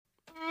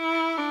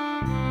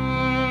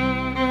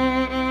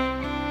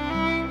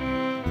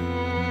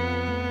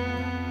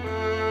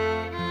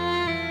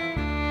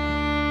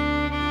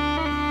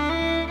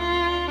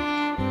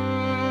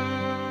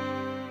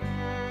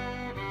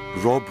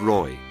Rob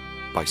Roy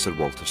by Sir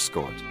Walter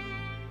Scott.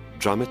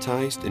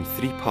 Dramatised in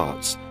 3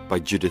 parts by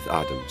Judith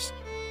Adams.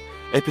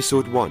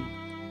 Episode 1,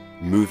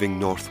 Moving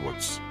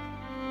Northwards.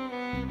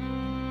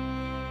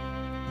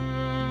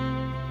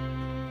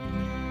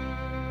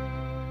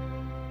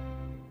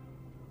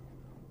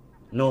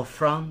 Nor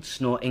France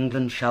nor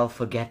England shall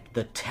forget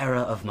the terror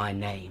of my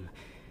name,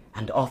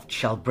 and oft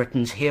shall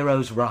Britain's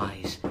heroes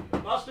rise.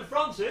 Master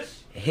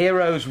Francis?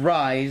 Heroes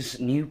rise,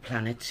 new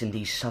planets in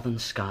these southern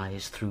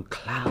skies, through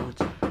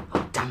clouds...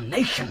 Oh,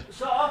 damnation!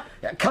 Sir?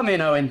 Come in,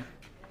 Owen.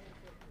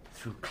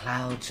 Through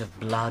clouds of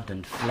blood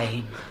and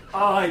flame.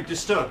 I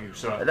disturb you,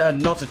 sir.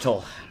 Not at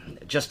all.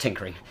 Just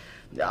tinkering.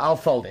 I'll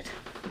fold it.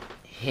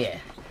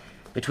 Here.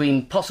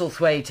 Between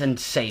Postlethwaite and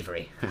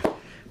Savoury.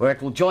 Where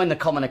it will join the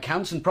common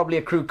accounts and probably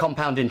accrue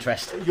compound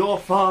interest. Your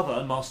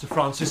father, Master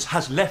Francis,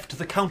 has left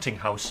the counting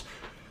house.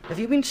 Have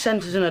you been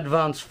sent as an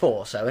advance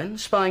force, Owen,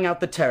 spying out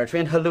the territory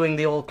and hallooing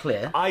the all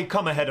clear? I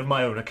come ahead of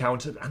my own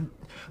account, and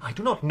I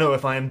do not know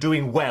if I am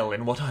doing well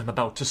in what I am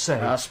about to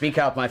say. Speak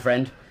out, my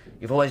friend.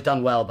 You've always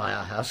done well by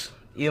our house.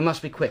 You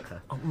must be quick, though.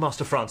 Oh,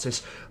 Master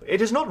Francis,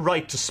 it is not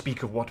right to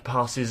speak of what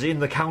passes in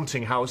the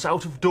counting house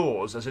out of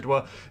doors, as it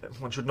were.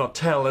 One should not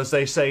tell, as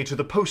they say, to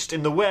the post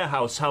in the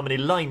warehouse how many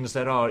lines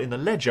there are in the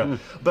ledger.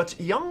 But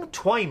young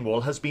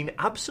Twinewall has been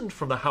absent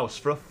from the house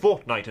for a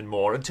fortnight and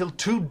more, until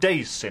 2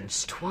 days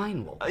since.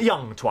 Twinewall?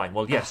 Young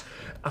Twinewall, yes.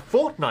 A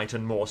fortnight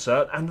and more,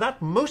 sir, and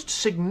that most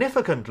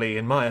significantly,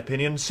 in my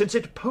opinion, since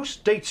it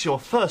post-dates your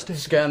first...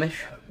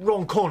 Skirmish?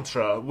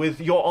 Rencontre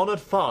with your honoured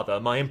father,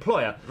 my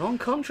employer.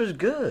 Rencontre's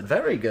good,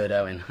 very good,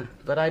 Owen.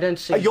 But I don't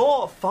see...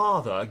 Your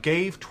father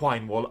gave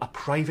Twinewall a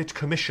private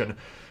commission,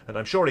 and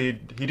I'm sure he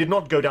did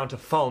not go down to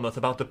Falmouth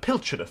about the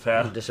Pilchard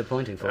affair.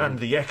 Disappointing for him. And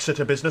the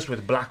Exeter business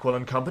with Blackwell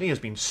and Company has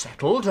been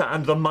settled,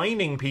 and the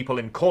mining people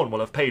in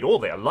Cornwall have paid all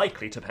they are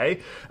likely to pay,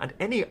 and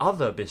any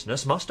other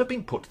business must have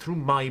been put through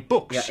my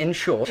books. Yeah, in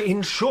short...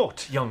 In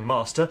short, young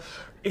master,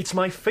 it's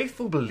my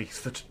faithful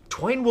belief that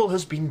Twinewall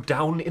has been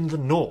down in the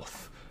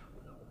north.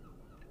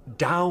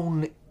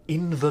 Down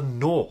in the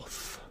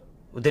north.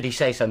 Did he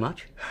say so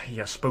much? He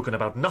has spoken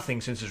about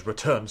nothing since his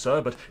return,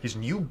 sir, but his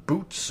new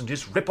boots and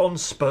his rip-on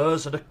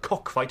spurs and a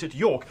cockfight at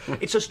York.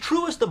 It's as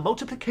true as the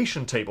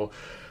multiplication table.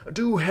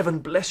 Do heaven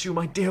bless you,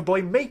 my dear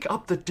boy, make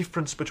up the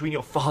difference between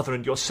your father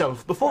and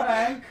yourself before...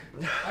 Frank,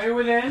 are you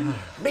within?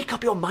 Make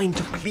up your mind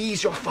to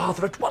please your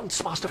father at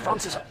once, Master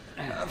Francis.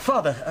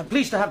 Father,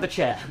 pleased to have the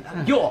chair.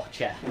 Your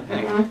chair.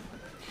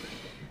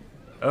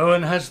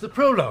 Owen has the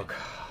prologue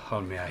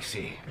on me, I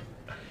see.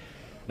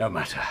 No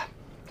matter.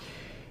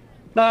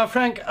 Now,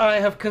 Frank, I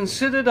have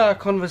considered our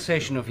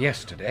conversation of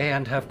yesterday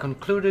and have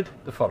concluded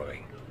the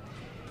following.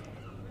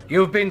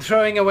 You've been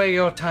throwing away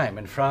your time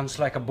in France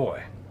like a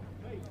boy.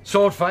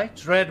 Sword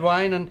fights, red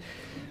wine, and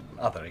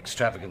other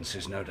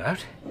extravagances, no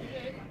doubt.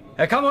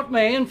 Come what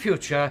may in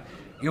future,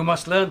 you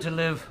must learn to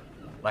live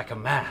like a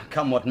man.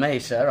 Come what may,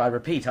 sir, I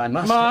repeat, I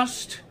must...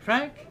 Must,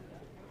 Frank?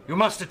 You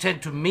must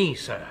attend to me,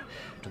 sir,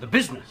 to the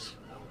business.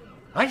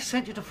 I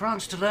sent you to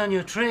France to learn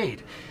your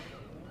trade.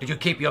 Did you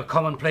keep your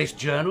commonplace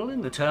journal in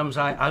the terms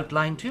I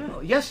outlined to you?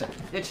 Oh, yes, sir.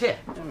 It's here.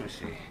 Let me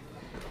see.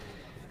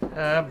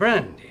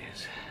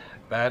 Brandies,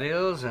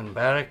 barils and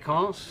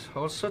barricons,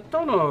 also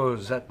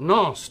tonneaus at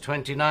Nantes,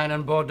 29,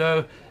 and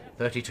Bordeaux,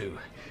 32.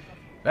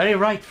 Very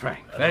right, Frank,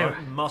 very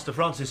right. Master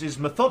Francis is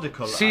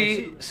methodical.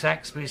 See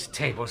Saxby's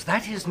tables.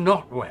 That is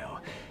not well.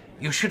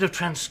 You should have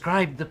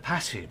transcribed the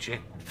passage.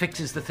 It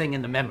fixes the thing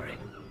in the memory.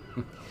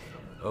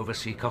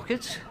 Oversea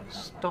cockets,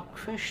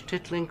 stockfish,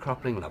 titling,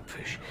 cropling,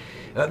 lubfish.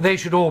 They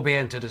should all be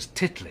entered as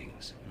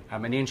titlings. How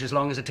many inches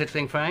long is a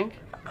titling, Frank?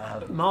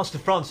 Master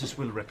Francis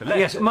will recollect.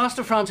 Yes,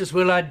 Master Francis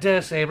will, I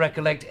dare say,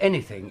 recollect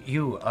anything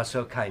you are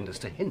so kind as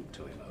to hint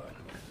to him,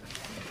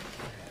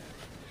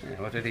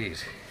 Owen. What are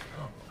these?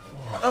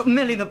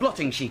 Merely the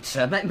blotting sheets,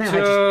 sir. May I just...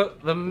 To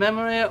the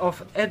memory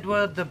of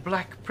Edward the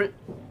Black Prince...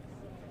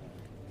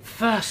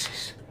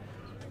 Verses.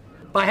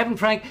 By heaven,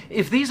 Frank,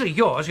 if these are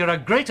yours, you're a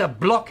greater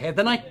blockhead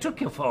than I took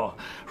you for.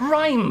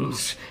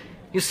 Rhymes!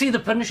 You see the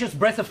pernicious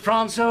breath of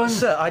France, Owen?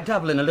 Sir, I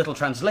dabble in a little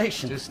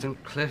translation.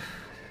 Distant cliff,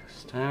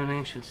 stone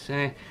ancient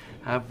say,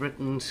 how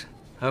Britain's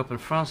hope and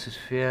France's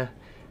fear,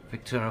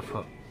 victor of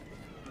hope.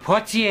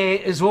 Poitiers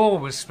is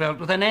always spelt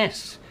with an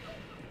S.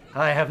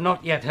 I have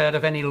not yet heard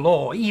of any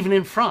law, even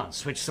in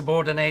France, which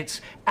subordinates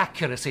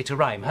accuracy to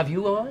rhyme. Have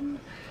you, Owen?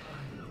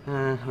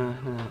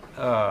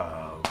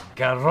 Oh,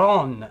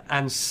 Garonne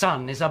and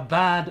Sun is a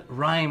bad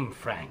rhyme,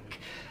 Frank.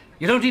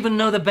 You don't even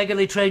know the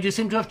beggarly trade you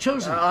seem to have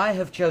chosen. I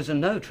have chosen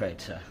no trade,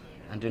 sir,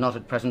 and do not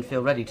at present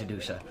feel ready to do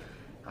so.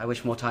 I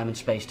wish more time and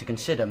space to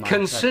consider my...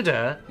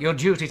 Consider your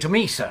duty to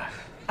me, sir,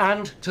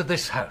 and to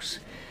this house.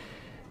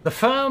 The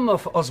firm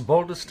of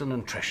Osbaldeston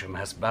and Tresham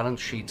has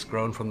balance sheets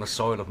grown from the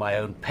soil of my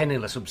own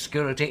penniless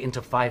obscurity into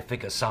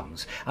 5-figure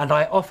sums, and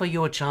I offer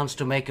you a chance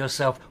to make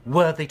yourself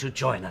worthy to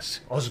join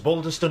us.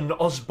 Osbaldeston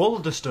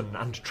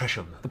and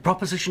Tresham. The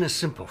proposition is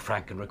simple,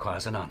 Frank, and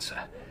requires an answer.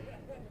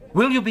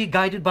 Will you be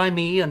guided by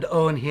me and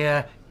Owen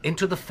here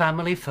into the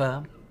family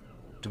firm?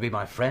 To be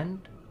my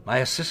friend, my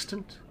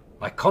assistant,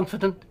 my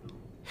confidant?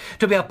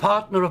 To be a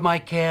partner of my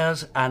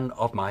cares and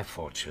of my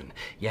fortune?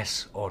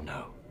 Yes or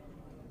no?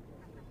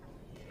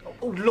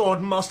 Oh,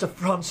 Lord Master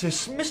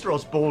Francis, Mr.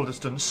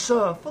 Osbaldeston,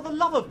 sir, for the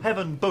love of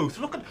heaven, both,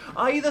 look at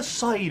either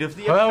side of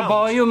the Well, account.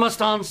 boy, you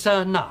must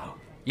answer now.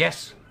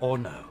 Yes or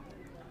no?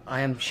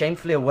 I am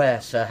shamefully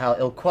aware, sir, how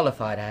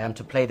ill-qualified I am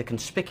to play the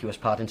conspicuous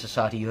part in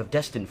society you have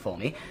destined for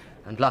me,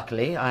 and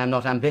luckily I am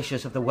not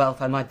ambitious of the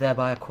wealth I might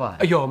thereby acquire.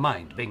 Your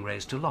mind being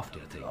raised to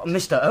loftier things.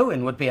 Mr.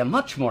 Owen would be a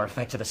much more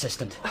effective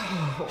assistant.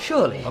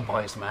 Surely. The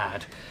boy's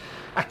mad.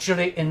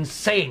 Actually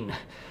insane.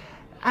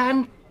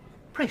 And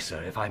pray,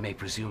 sir, if I may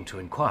presume to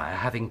inquire,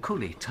 having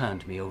coolly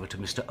turned me over to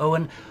Mr.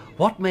 Owen,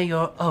 what may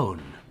your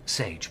own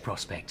sage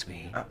prospects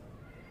be?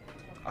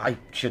 I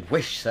should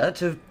wish, sir,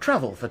 to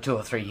travel for 2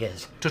 or 3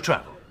 years. To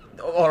travel.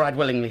 Or I'd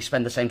willingly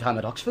spend the same time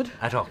at Oxford.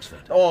 At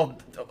Oxford. Or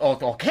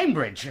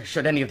Cambridge,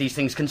 should any of these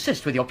things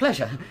consist with your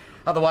pleasure.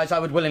 Otherwise, I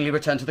would willingly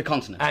return to the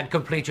continent. And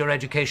complete your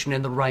education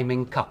in the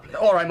rhyming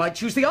couplet. Or I might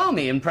choose the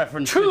army in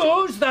preference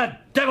Choose the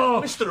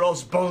devil! Mr.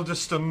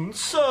 Osbaldeston,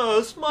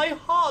 sirs, my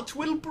heart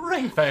will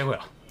break. Very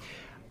well.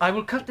 I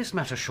will cut this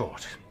matter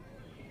short.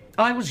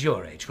 I was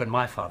your age when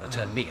my father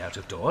turned me out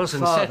of doors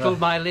and Father. settled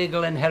my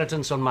legal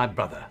inheritance on my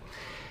brother.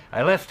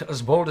 I left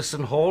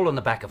Osbaldeston Hall on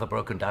the back of a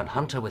broken-down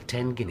hunter with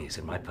 10 guineas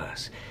in my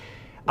purse.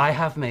 I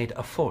have made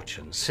a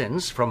fortune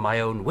since from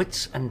my own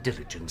wits and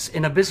diligence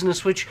in a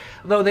business which,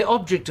 though the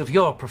object of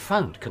your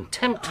profound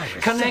contempt,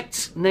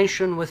 connects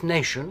nation with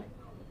nation,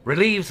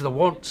 relieves the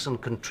wants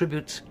and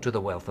contributes to the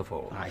wealth of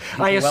all.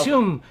 I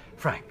assume,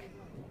 Frank,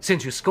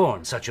 since you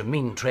scorn such a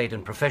mean trade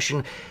and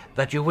profession,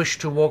 that you wish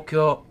to walk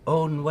your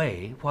own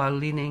way while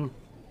leaning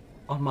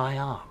on my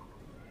arm.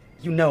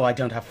 You know I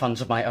don't have funds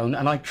of my own,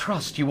 and I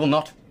trust you will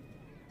not...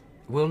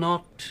 Will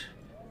not...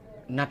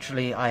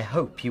 Naturally, I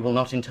hope you will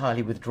not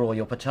entirely withdraw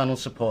your paternal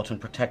support and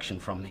protection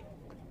from me.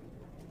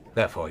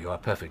 Therefore, you are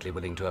perfectly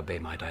willing to obey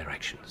my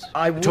directions.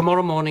 I will...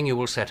 Tomorrow morning you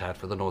will set out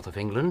for the north of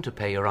England to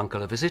pay your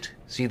uncle a visit,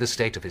 see the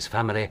state of his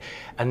family,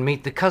 and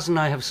meet the cousin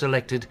I have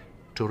selected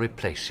to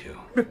replace you.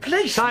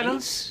 Replace me?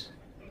 Silence,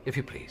 if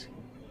you please.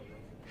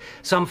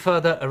 Some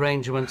further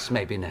arrangements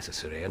may be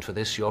necessary, and for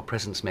this your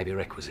presence may be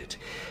requisite.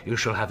 You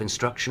shall have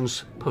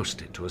instructions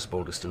posted to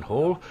Osbaldeston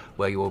Hall,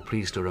 where you will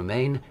please to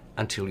remain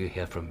until you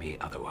hear from me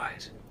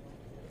otherwise.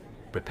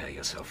 Prepare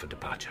yourself for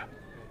departure.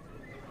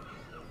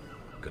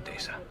 Good day,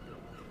 sir.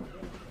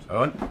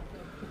 Owen?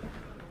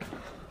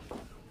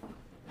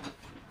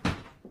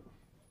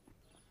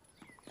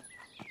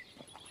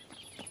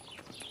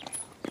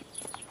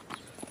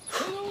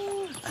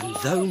 And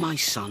though my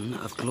son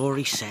of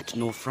glory set,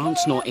 nor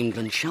France nor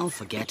England shall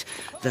forget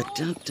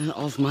the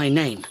of my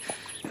name.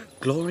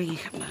 Glory,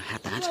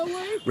 had that.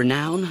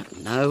 Renown,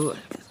 no.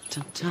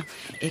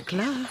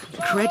 Eclat,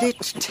 credit,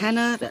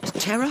 tenor,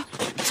 terror.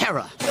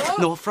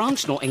 Nor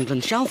France nor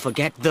England shall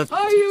forget the...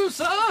 Are you,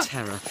 sir?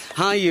 Terror.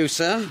 Hi, you,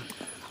 sir.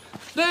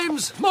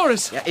 Name's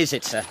Morris. Yeah, is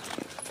it, sir?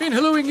 Been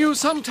hallooing you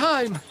some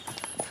time.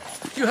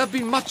 You have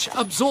been much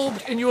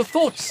absorbed in your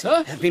thoughts,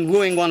 sir. I've been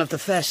wooing one of the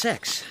fair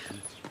sex.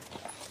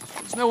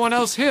 There's no one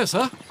else here,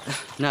 sir.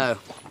 No,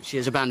 she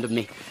has abandoned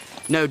me.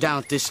 No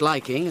doubt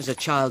disliking, as a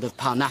child of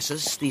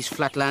Parnassus, these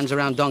flatlands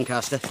around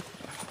Doncaster.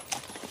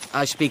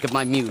 I speak of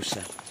my muse,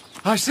 sir.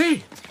 I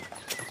see.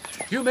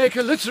 You make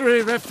a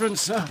literary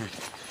reference, sir.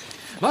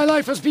 My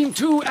life has been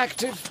too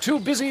active, too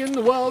busy in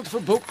the world for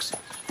books.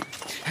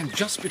 And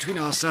just between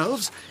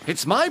ourselves,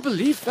 it's my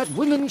belief that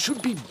women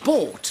should be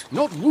bought,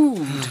 not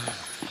wooed.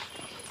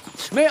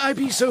 May I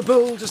be so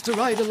bold as to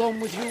ride along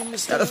with you,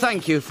 Mr...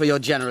 Thank you for your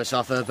generous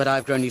offer, but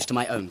I've grown used to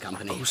my own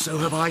company. Oh, so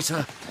have I,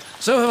 sir.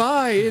 So have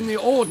I, in the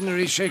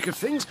ordinary shake of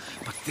things.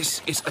 But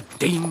this is a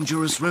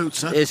dangerous road,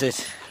 sir. Is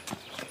it?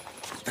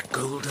 The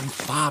Golden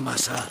Farmer,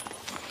 sir.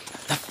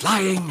 The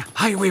Flying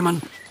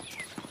Highwayman.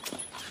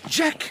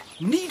 Jack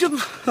Needham.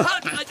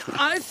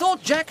 I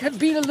thought Jack had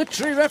been a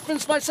literary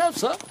reference myself,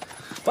 sir.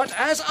 But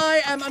as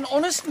I am an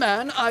honest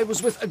man, I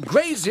was with a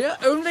grazier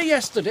only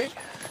yesterday,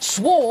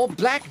 swore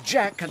Black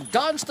Jack had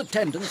danced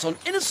attendance on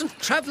innocent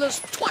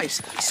travellers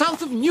twice,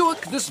 south of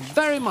Newark this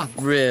very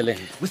month. Really?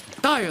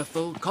 With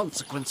direful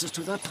consequences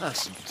to their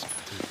persons.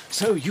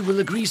 So you will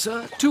agree,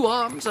 sir, 2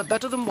 arms are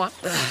better than 1?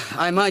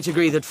 I might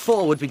agree that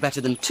 4 would be better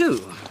than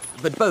 2.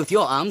 But both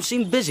your arms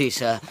seem busy,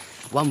 sir.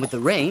 One with the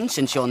reins,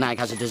 since your nag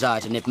has a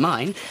desire to nip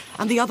mine,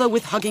 and the other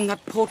with hugging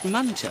that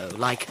portmanteau,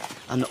 like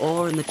an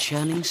oar in the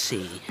churning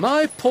sea.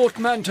 My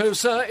portmanteau,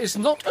 sir, is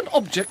not an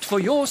object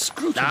for your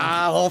scrutiny.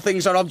 All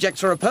things are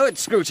objects for a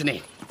poet's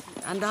scrutiny.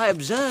 And I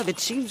observe it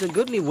seems a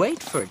goodly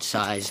weight for its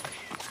size.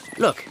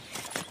 Look,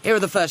 here are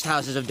the first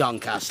houses of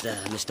Doncaster,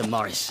 Mr.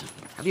 Morris.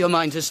 Have you a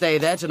mind to stay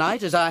there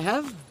tonight, as I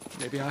have?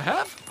 Maybe I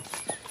have.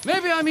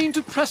 Maybe I mean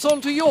to press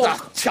on to York.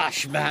 Oh,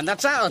 tush, man,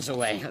 that's hours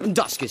away.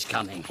 Dusk is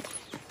coming.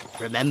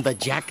 Remember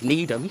Jack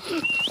Needham?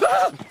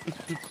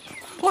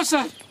 What's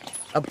that?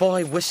 A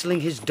boy whistling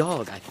his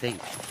dog, I think.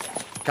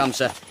 Come,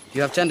 sir.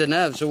 You have tender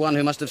nerves for one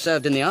who must have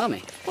served in the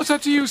army. What's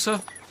that to you,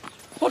 sir?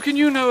 What can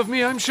you know of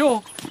me, I'm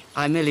sure?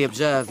 I merely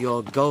observe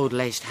your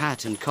gold-laced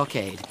hat and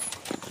cockade,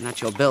 and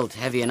that you're built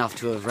heavy enough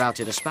to have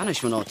routed a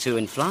Spanishman or two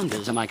in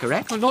Flanders, am I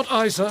correct? Well, not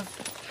I, sir.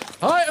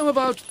 I am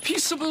about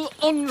peaceable,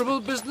 honourable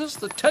business,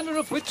 the tenor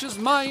of which is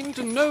mine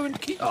to know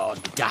and keep. Oh,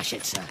 dash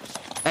it, sir.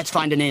 Let's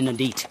find an inn and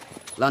eat.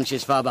 Lunch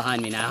is far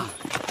behind me now.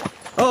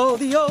 Oh,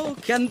 the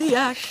oak and the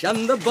ash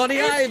and the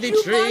bonny ivy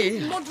tree.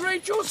 Might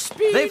moderate your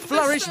speed, They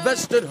flourish mister.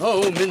 best at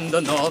home in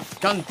the north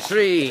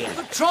country.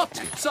 The trot,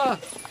 sir.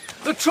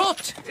 The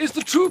trot is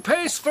the true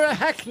pace for a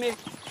hackney.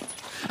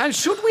 And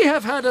should we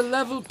have had a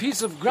level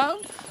piece of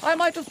ground, I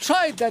might have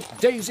tried that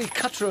daisy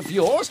cutter of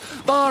yours,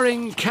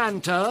 barring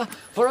canter,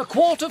 for a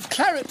quart of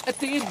claret at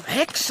the inn.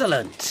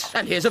 Excellent.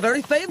 And here's a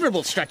very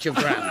favourable stretch of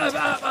ground.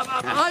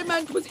 I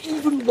meant with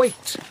even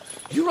weight.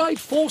 You ride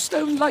 4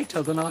 stone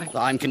lighter than I.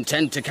 I'm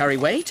content to carry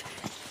weight.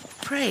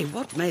 Pray,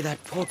 what may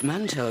that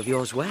portmanteau of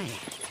yours weigh?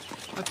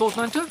 My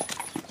portmanteau?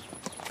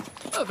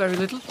 Oh, very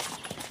little.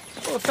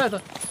 Or a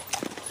feather.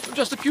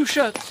 Just a few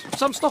shirts,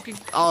 some stocking.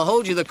 I'll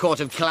hold you the quart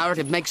of claret.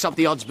 It makes up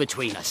the odds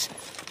between us.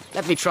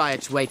 Let me try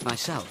its weight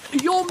myself.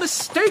 You're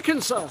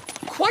mistaken, sir.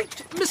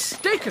 Quite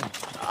mistaken.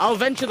 I'll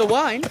venture the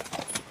wine.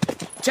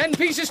 10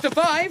 pieces to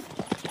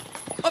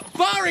 5. A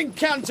barring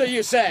canter,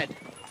 you said.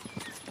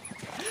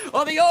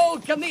 Oh, the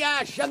oak and the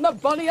ash and the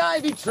bonny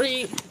ivy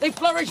tree, they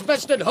flourish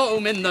best at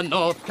home in the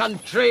north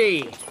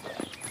country.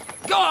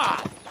 Go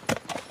on!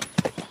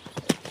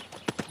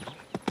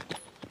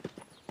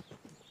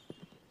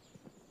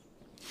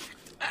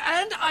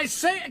 And I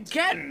say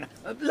again,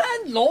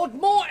 landlord,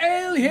 more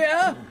ale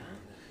here.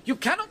 You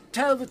cannot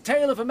tell the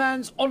tale of a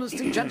man's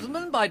honesty,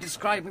 gentlemen, by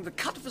describing the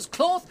cut of his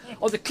cloth,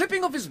 or the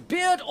clipping of his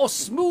beard, or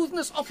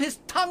smoothness of his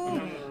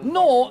tongue,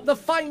 nor the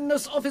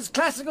fineness of his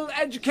classical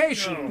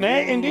education.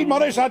 Nay, indeed,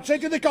 Morris, I'd say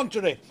to the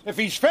contrary. If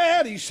he's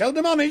fair, he's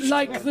seldom honest.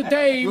 Like the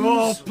dames.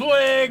 Oh,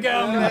 plague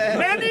 'em!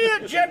 Many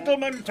a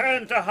gentleman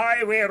turned to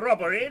highway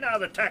robbery now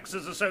the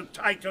taxes are so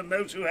tight on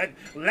those who had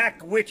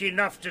lack wit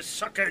enough to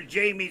succour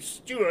Jamie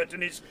Stewart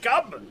and his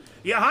cub.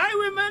 Your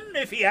highwayman,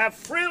 if he have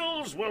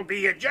frills, will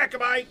be a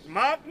Jacobite,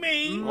 mark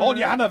me. All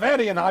your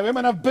Hanoverian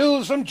highwaymen have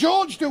bills from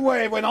George to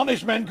wave when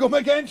honest men come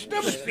against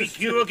them. Speak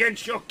you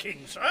against your king,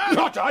 sir?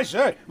 Not I,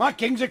 sir. My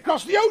king's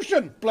across the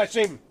ocean, bless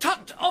him.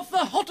 Tut of the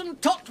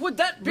Hottentot would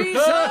that be,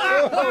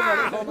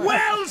 sir?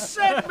 Well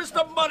said,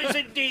 Mr. Morris,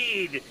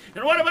 indeed.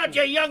 And what about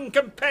your young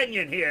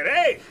companion here,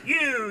 eh?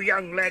 You,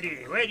 young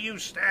laddie, where do you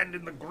stand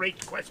in the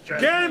great question?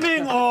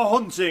 Gaming or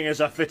hunting is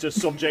a fitter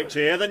subject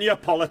here than your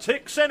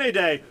politics any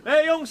day.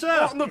 Eh, young sir?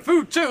 The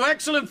food too.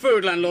 Excellent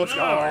food, landlord.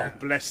 Oh,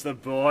 bless the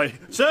boy.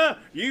 Sir,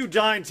 you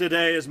dine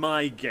today as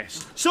my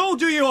guest. So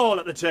do you all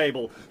at the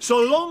table. So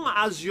long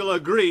as you'll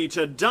agree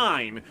to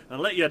dine and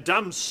let your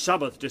damn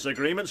Sabbath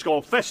disagreements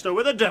go fester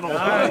with the devil.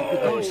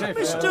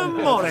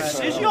 Mr. Morris,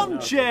 is yon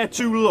chair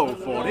too low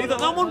for you that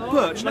one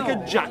perched like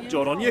a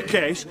jackdaw on your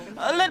case?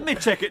 Let me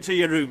take it to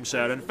your room,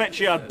 sir, and fetch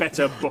you a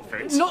better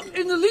buffet. Not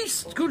in the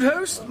least, good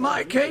host.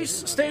 My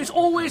case stays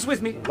always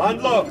with me.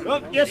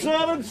 Landlord, your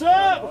servant,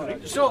 sir.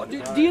 So,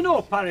 do you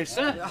know Paris,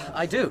 sir?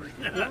 I do.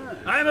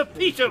 I'm a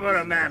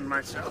Peterborough man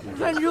myself.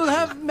 Then you'll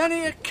have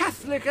many a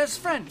Catholic as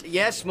friend.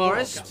 Yes,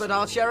 Morris, but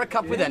I'll share a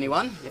cup with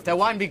anyone, if their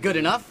wine be good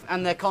enough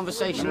and their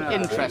conversation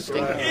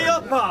interesting.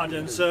 Your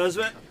pardon, sirs,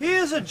 but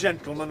here's a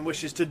gentleman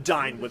wishes to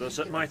dine with us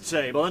at my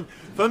table, and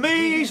for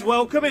me he's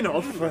welcome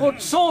enough.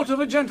 What sort of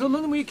a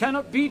gentleman? We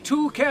cannot be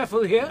too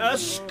careful here. A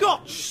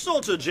Scotch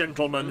sort of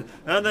gentleman,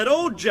 and that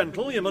old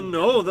gentle, you mun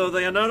know, though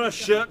they are not a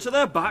shirt to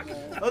their back.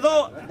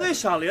 Although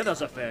this Halliard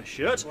has a fair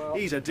shirt,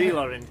 he's a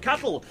dealer in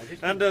cattle,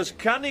 and as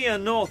canny a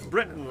North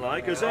Briton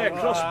like as e'er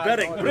crossed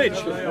Berwick Bridge.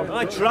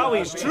 I trow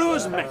he's true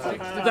as metal.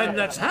 Then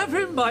let's have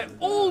him by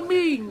all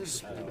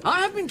means.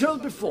 I have been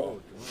told before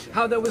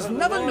how there was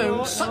never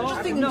known such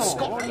a thing in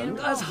Scotland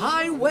as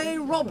highway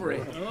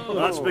robbery.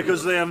 That's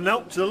because they have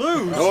naught to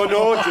lose. Oh,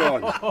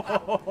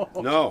 no,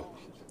 John. No.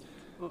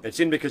 It's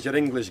in because your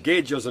English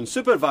gaugers and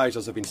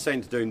supervisors have been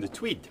sent down the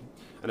Tweed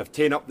and have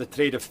ta'en up the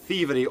trade of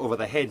thievery over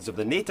the heads of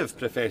the native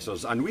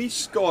professors, and we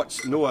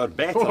Scots know our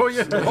better.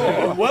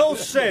 Oh, well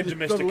said,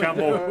 Mr.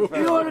 Campbell.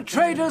 You are a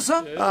trader,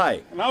 sir?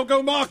 Aye, And I'll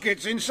go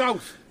markets in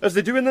south. as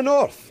they do in the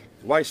north.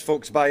 Wise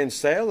folks buy and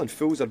sell, and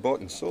fools are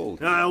bought and sold.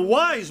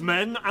 Wise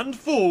men and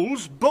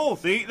fools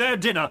both eat their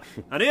dinner,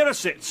 and here I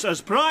sits as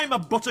prime a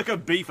buttock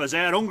of beef as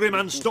e'er hungry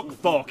man stuck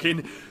fork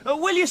in.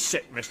 Will you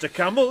sit, Mr.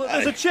 Campbell?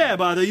 There's a chair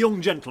by the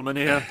young gentleman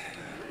here.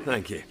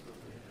 Thank you.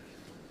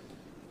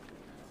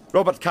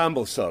 Robert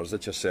Campbell, sirs,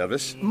 at your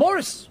service.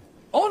 Morris,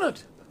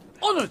 honoured.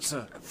 Honoured,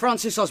 sir.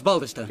 Francis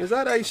Osbaldiston. Is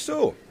that aye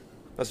so?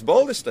 That's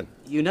Baldiston.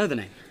 You know the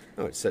name.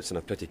 Oh, it sits in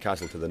a pretty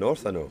castle to the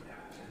north, I know.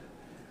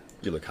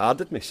 You look hard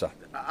at me, sir.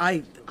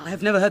 I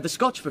have never heard the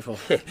Scotch before.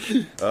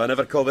 I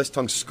never call this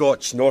tongue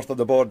Scotch north of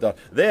the border.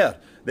 There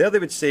they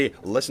would say,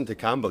 listen to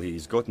Campbell,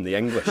 he's gotten the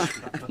English.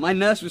 My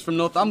nurse was from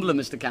Northumberland,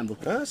 Mr. Campbell.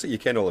 Ah, so you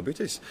ken all about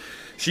us.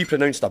 She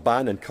pronounced a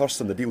ban and cursed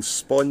on the deal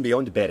spawn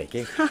beyond Berwick,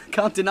 eh?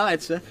 Can't deny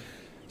it, sir.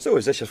 So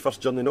is this your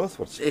first journey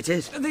northwards? It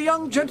is. The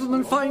young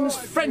gentleman finds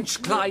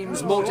French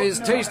climes more to his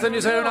taste than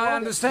his own, I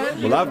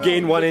understand. Well, I've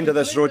gained one end of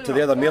this road to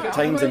the other mere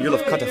times than you'll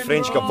have cut a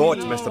French gavotte,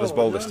 Mr.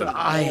 Osbaldiston.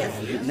 I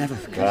have never...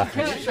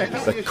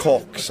 The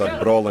cocks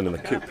are brawling in the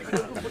coop.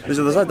 There's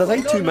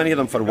too many of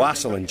them for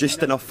wassail and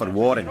just enough for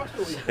warring.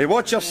 Hey,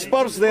 watch your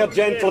spurs there,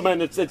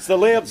 gentlemen. It's the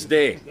laird's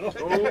day.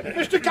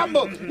 Mr.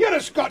 Campbell, you're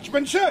a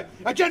Scotchman, sir.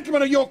 A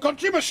gentleman of your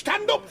country must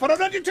stand up for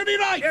hereditary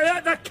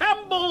right. The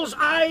Campbells,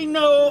 I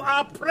know,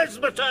 are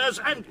presbyters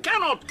and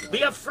cannot be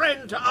a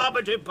friend to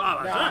arbitrative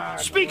powers. Huh?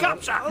 Speak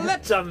up, sir.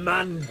 Let a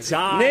man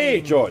die.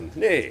 Nay, John,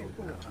 nay.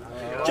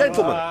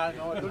 Gentlemen, I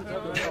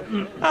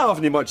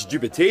haven't much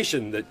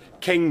dubitation that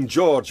King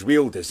George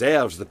well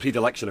deserves the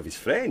predilection of his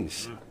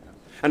friends.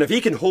 And if he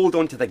can hold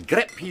on to the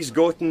grip he's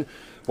gotten,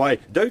 why,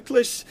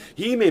 doubtless,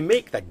 he may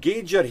make the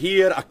gauger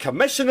here a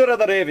commissioner of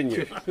the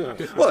revenue.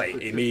 Well,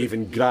 he may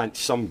even grant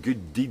some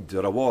good deed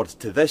or award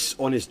to this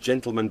honest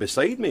gentleman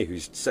beside me,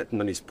 who's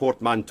sitting on his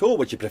portmanteau,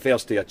 which he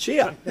prefers to a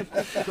chair.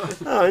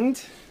 And,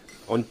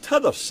 on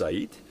t'other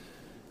side,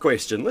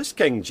 questionless,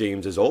 King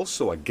James is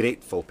also a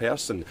grateful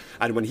person,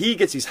 and when he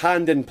gets his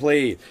hand in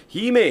play,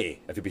 he may,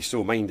 if he be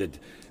so minded,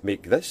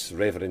 make this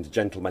reverend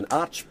gentleman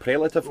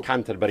arch-prelate of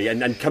Canterbury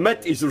and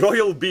commit his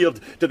royal beard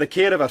to the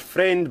care of our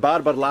friend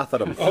Barber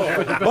Latherum.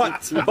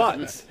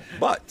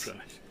 But,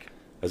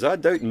 as I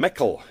doubt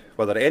mickle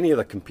whether any of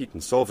the competing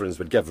sovereigns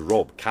would give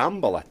Rob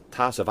Campbell a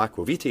tass of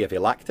aquavitae if he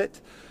lacked it,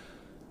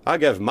 I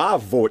give my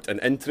vote and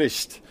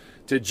interest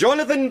to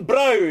Jonathan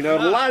Brown, our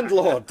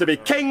landlord, to be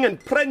king and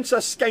prince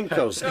of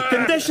skinkers,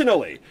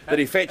 conditionally that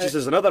he fetches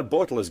us another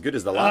bottle as good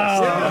as the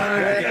last.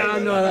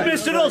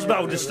 Mr.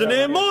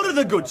 Osbaldiston, more of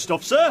the good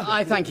stuff, sir.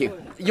 I thank you.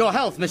 Your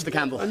health, Mr.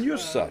 Campbell. And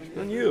yours, sir,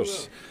 and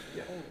yours.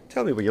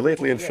 Tell me, were you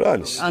lately in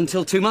France?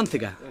 Until 2 months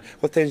ago.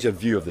 What then's your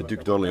view of the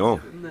Duke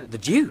d'Orléans? The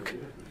Duke?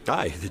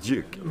 Aye, the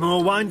Duke.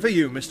 More wine for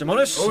you, Mr.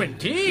 Morris. Oh,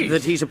 indeed.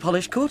 That he's a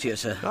polished courtier,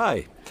 sir.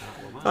 Aye,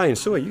 and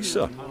so are you,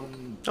 sir.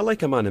 I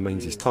like a man who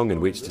minds his tongue and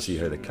waits to see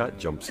how the cat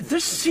jumps.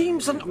 This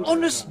seems an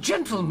honest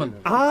gentleman.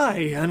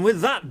 Aye, and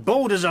with that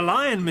bold as a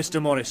lion,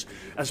 Mr. Morris.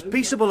 As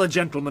peaceable a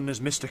gentleman as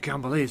Mr.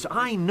 Campbell is,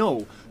 I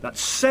know that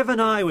 7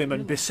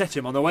 highwaymen beset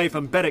him on the way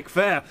from Berwick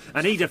Fair,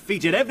 and he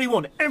defeated every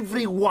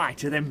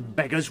white of them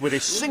beggars with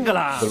his single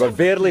arm. There were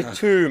barely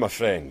 2, my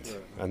friend,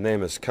 and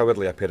them as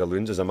cowardly a pair of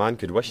loons as a man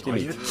could wish to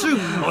meet. You're too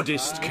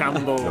modest,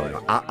 Campbell.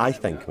 No, I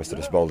think,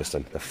 Mr.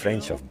 Osbaldiston, the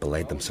French have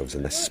bled themselves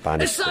in this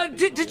Spanish... Sir,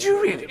 did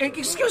you really...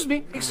 Excuse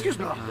me.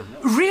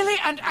 Really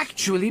and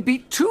actually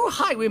beat 2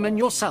 highwaymen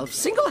yourself,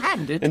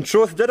 single-handed? In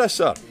troth did I,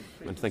 sir.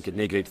 And think it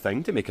nae great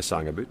thing to make a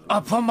song about.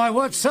 Upon my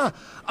word, sir,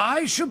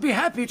 I should be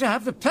happy to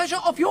have the pleasure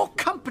of your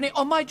company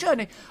on my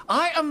journey.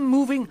 I am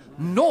moving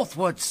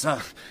northward,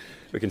 sir.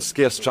 We can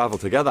scarce travel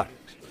together.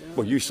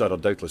 Well, you, sir, are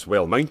doubtless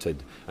well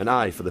mounted, and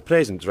I, for the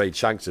present, ride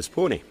Shanks's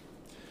pony.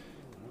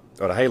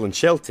 Or a Highland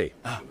Sheltie.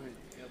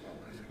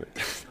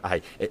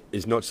 Aye, it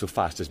is not so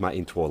fast as my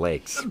 2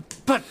 legs.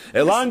 But...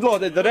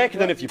 landlord, the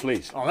reckoning, if you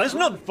please. Oh, that's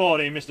not for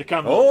him, Mr.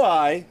 Campbell. Oh,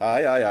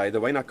 aye. The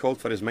wine I called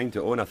for is mine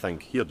to own, I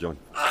think. Here, John.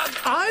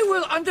 I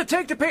will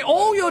undertake to pay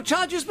all your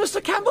charges,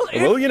 Mr. Campbell.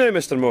 Will you now,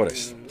 Mr.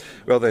 Morris?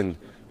 Well then,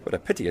 what a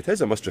pity it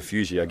is I must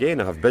refuse you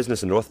again. I have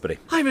business in Rothbury.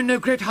 I'm in no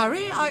great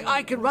hurry.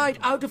 I can ride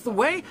out of the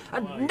way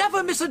and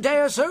never miss a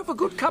day or so for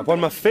good company. Upon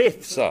my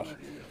faith, sir,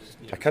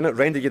 I cannot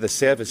render you the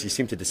service you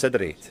seem to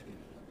desiderate.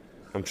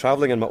 I'm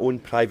travelling in my own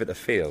private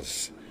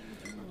affairs.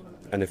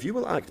 And if you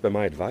will act by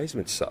my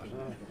advisement, sir,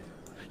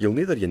 you'll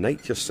neither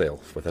unite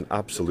yourself with an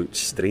absolute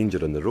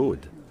stranger on the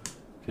road,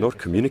 nor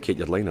communicate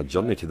your line of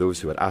journey to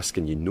those who are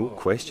asking you no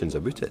questions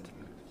about it.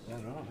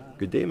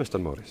 Good day,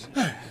 Mr. Morris.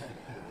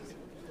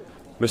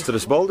 Mr.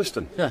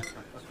 Osbaldiston. Yeah.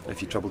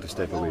 If you trouble to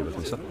step away with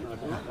me, sir.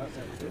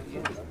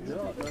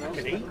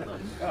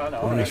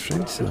 Well, my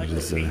friend, sir,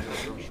 is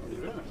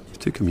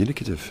too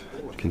communicative,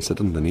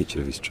 considering the nature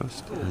of his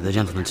trust. The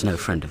gentleman's no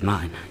friend of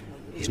mine.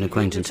 He's an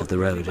acquaintance of the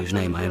road whose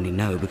name I only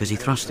know because he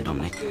thrust it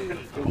on me,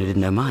 and he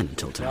didn't know mine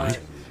until tonight.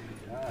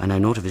 I know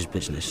naught of his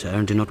business, sir,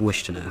 and do not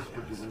wish to know.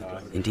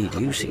 Indeed,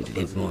 you seem to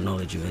hint more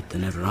knowledge of it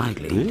than ever I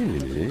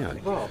gleaned. Yeah.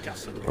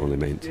 I only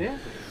meant...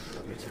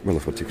 Well,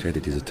 if we're to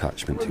credit his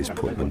attachment to his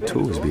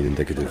portmanteau as being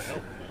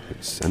indicative,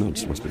 its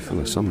innards must be full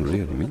of some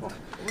rare meat.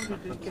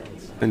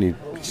 And he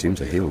seems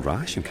a hale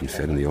rash in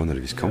conferring the honour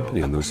of his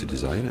company on those who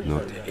desire it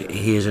not.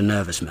 He is a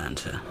nervous man,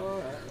 sir.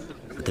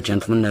 But the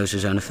gentleman knows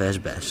his own affairs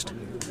best,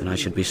 and I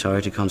should be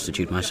sorry to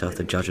constitute myself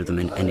the judge of them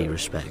in any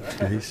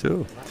respect. Aye,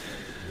 so.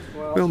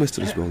 Well,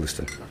 Mr.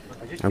 Osbaldiston,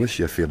 I wish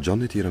you a fair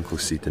journey to your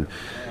uncle's seat, and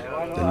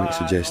might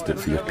suggest that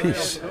for your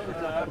peace,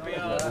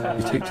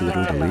 you take to the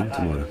road alone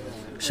tomorrow.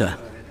 Sir,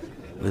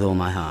 with all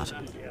my heart.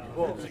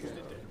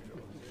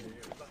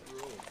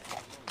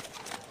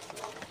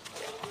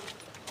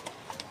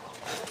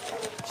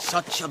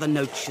 Such are the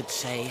notes should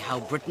say, how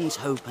Britain's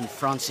hope and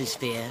France's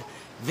fear,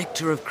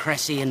 Victor of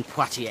Crécy and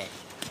Poitiers.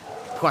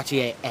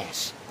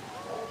 Poitiers.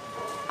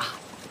 Ah.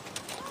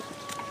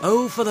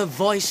 Oh, for the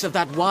voice of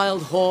that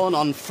wild horn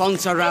on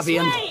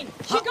France-Arabian. This way!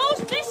 She goes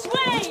this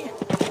way!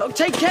 Oh,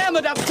 take care,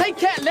 madame, take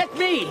care, let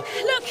me!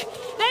 Look,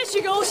 there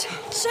she goes.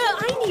 Sir,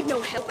 I need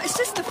no help.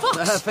 Assist the fox.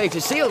 Her fate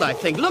is sealed, I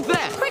think. Look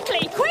there!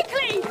 Quickly,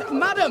 quickly!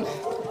 Madam!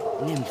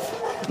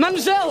 Nymph.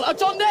 Mademoiselle,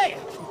 attendez!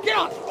 Get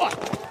on!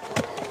 What?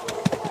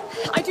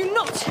 I do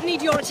not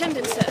need your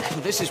attendance, sir.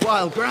 This is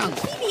wild ground.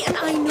 Phoebe and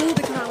I know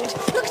the ground.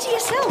 Look to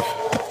yourself.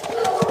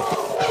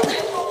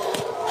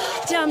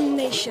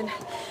 Damnation.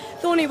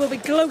 Thorny will be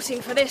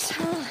gloating for this.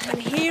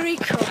 And here he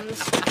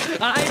comes.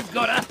 I've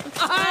got her!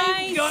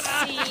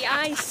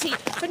 I see.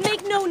 But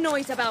make no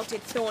noise about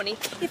it, Thorny.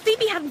 If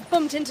Phoebe hadn't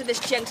bumped into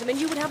this gentleman,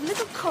 you would have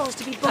little cause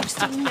to be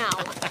boasting now.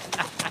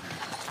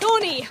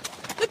 Thorny,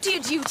 look to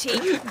your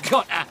duty.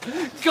 Got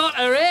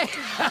her, eh?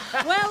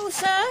 Well,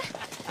 sir,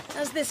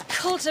 as this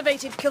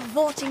cultivated,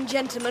 cavorting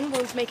gentleman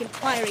won't make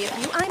inquiry of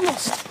you, I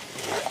must.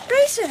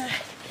 Pray, sir,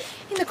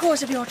 in the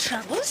course of your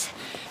travels,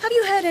 have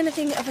you heard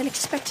anything of an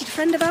expected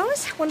friend of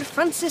ours, one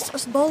Francis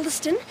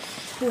Osbaldeston,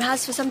 who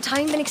has for some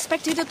time been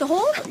expected at the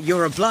Hall?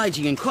 Your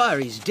obliging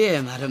inquiries,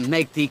 dear madam,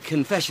 make the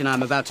confession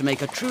I'm about to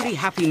make a truly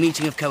happy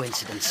meeting of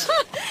coincidence.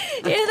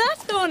 Hear that,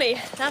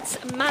 Thorny? That's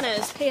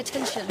manners. Pay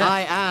attention.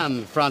 I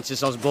am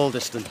Francis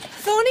Osbaldeston.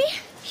 Thorny,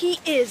 he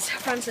is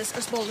Francis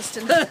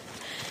Osbaldeston.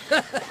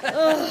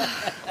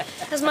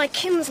 As my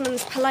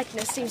kinsman's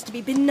politeness seems to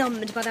be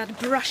benumbed by that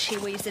brush he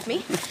waves at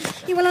me,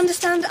 you will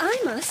understand I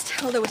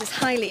must, although it is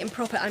highly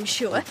improper, I'm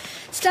sure,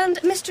 stand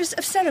mistress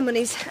of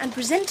ceremonies and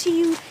present to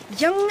you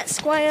young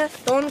Squire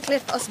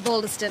Thorncliffe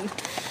Osbaldeston.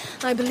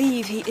 I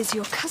believe he is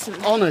your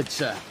cousin. Honoured,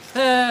 sir.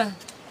 And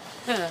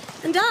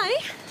I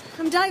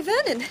am Di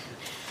Vernon,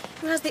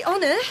 who has the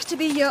honour to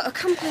be your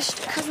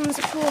accomplished cousin's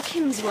poor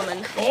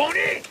kinswoman.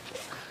 Thorny!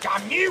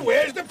 Damn you,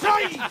 where's the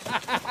prize?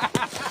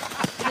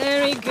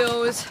 There he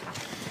goes,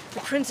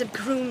 the Prince of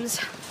Grooms.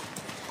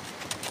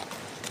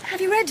 Have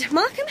you read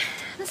Markham,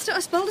 Mr.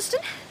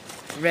 Osbaldeston?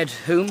 Read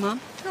whom, ma'am?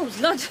 Oh,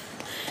 Lud.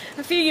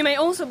 I fear you may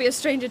also be a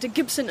stranger to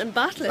Gibson and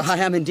Bartlett. I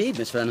am indeed,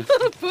 Miss Vernon.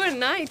 Poor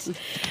knight.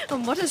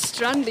 And what a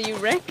strand are you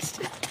wrecked.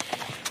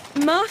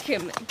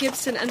 Markham,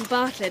 Gibson and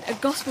Bartlett are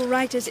gospel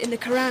writers in the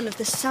Koran of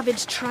the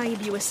savage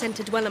tribe you were sent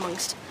to dwell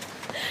amongst.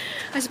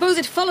 I suppose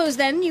it follows,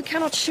 then, you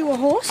cannot shoe a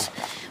horse,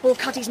 or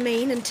cut his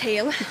mane and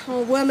tail,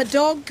 or worm a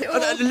dog, or...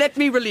 Let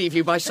me relieve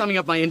you by summing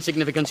up my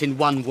insignificance in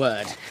one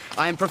word.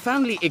 I am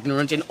profoundly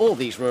ignorant in all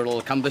these rural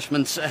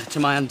accomplishments, to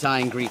my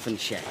undying grief and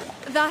shame.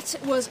 That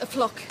was a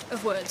flock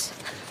of words.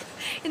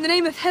 In the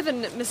name of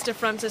heaven, Mr.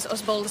 Francis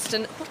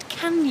Osbaldeston, what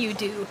can you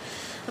do,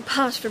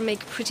 apart from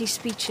make pretty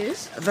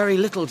speeches? Very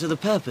little to the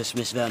purpose,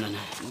 Miss Vernon.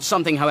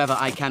 Something, however,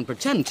 I can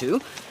pretend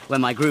to.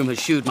 When my groom has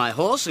shoed my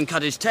horse and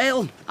cut his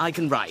tail, I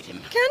can ride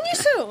him. Can you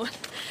so?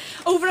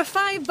 Over a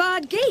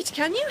 5-barred gate,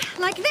 can you?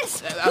 Like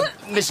this?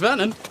 Miss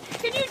Vernon?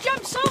 Can you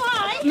jump so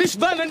high? Miss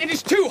Vernon, it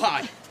is too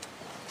high!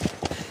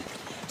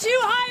 Too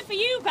high for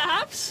you,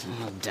 perhaps?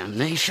 Oh,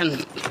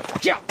 damnation.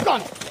 Yeah,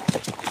 gone.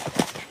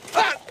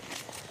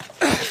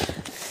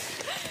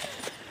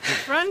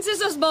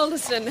 Francis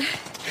Osbaldeston,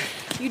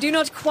 you do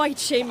not quite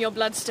shame your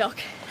bloodstock.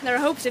 There are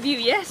hopes of you,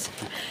 yes?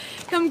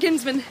 Come,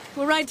 kinsman,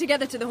 we'll ride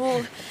together to the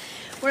Hall,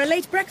 where a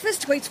late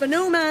breakfast waits for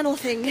no man or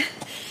thing.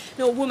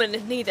 Nor woman,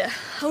 neither.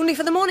 Only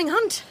for the morning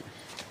hunt.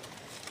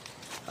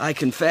 I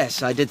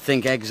confess, I did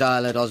think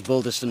exile at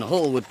Osbaldeston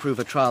Hall would prove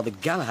a trial that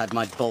Galahad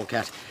might balk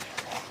at.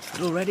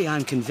 But already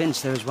I'm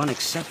convinced there is one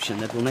exception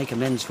that will make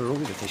amends for all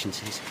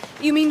deficiencies.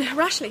 You mean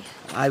Rashleigh?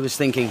 I was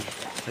thinking,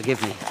 forgive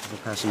me, of a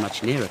person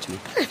much nearer to me.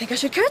 I think I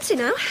should curtsy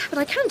now, but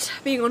I can't,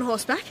 being on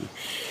horseback.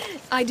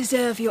 I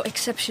deserve your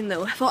exception,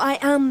 though, for I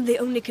am the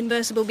only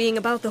conversable being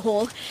about the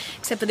Hall,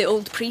 except for the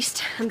old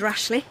priest and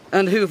Rashleigh.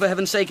 And who, for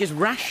heaven's sake, is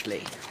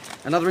Rashleigh?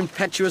 Another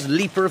impetuous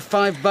leaper of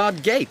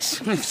 5-barred gates.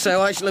 If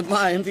so, I shall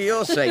admire him for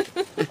your sake.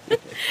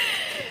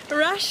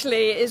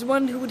 Rashleigh is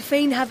one who would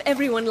fain have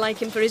everyone like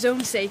him for his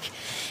own sake.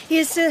 He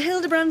is Sir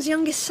Hildebrand's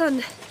youngest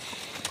son.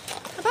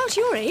 About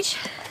your age,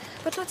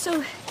 but not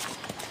so...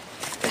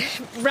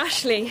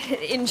 Rashleigh,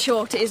 in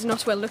short, is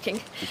not well looking.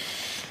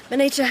 But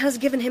nature has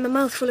given him a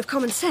mouthful of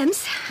common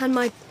sense, and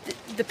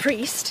the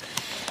priest,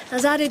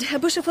 has added a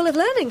bushelful of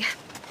learning.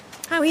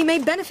 How he may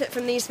benefit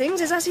from these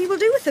things is as he will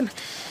do with them.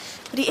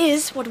 But he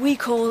is what we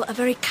call a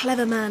very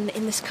clever man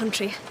in this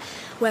country,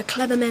 where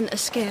clever men are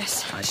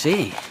scarce. I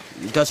see.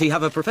 Does he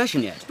have a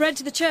profession yet? Bred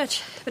to the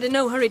church, but in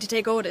no hurry to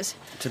take orders.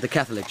 To the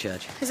Catholic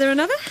Church. Is there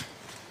another?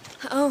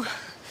 Oh,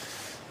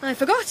 I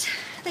forgot.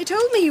 They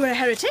told me you were a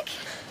heretic.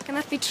 Can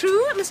that be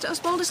true, Mr.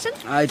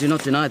 Osbaldeston? I do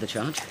not deny the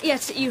charge.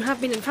 Yet you have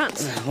been in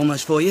France.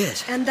 Almost 4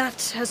 years. And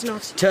that has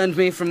not... Turned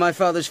me from my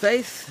father's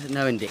faith?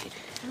 No, indeed.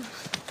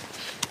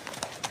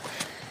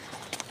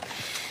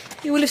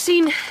 You will have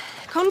seen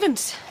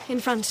convents in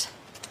France.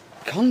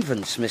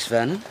 Convents, Miss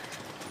Vernon?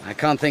 I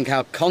can't think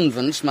how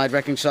convents might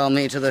reconcile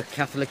me to the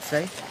Catholic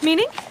faith.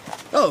 Meaning?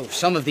 Oh,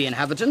 some of the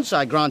inhabitants,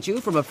 I grant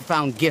you, from a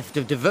profound gift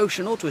of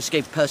devotion or to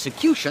escape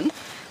persecution,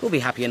 will be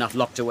happy enough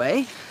locked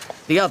away.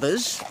 The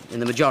others,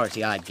 in the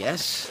majority I'd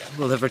guess,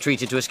 will have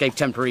retreated to escape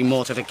temporary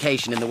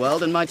mortification in the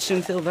world and might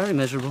soon feel very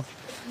miserable.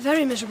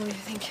 Very miserable, you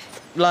think?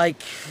 Like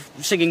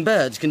singing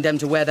birds condemned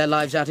to wear their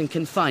lives out in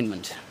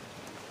confinement.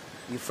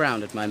 You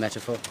frowned at my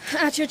metaphor.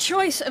 At your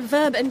choice of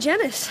verb and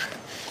genus.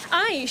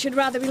 I should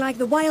rather be like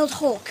the wild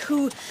hawk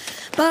who,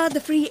 barred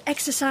the free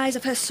exercise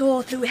of her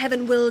soar through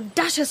heaven, will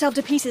dash herself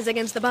to pieces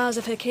against the bars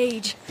of her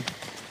cage.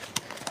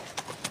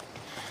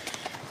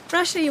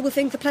 Rashleigh you will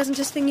think the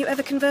pleasantest thing you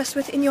ever conversed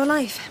with in your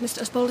life,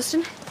 Mr.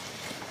 Osbaldeston.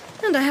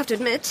 And I have to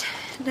admit,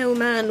 no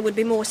man would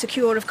be more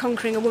secure of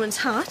conquering a woman's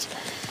heart,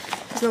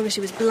 as long as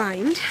she was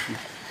blind.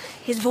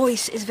 His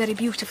voice is very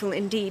beautiful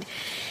indeed,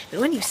 but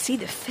when you see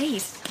the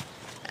face...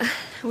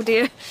 oh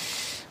dear,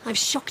 I've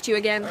shocked you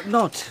again.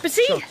 Not. But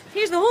see, shocked.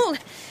 Here's the hall.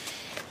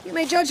 You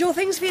may judge your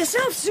things for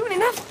yourself soon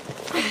enough.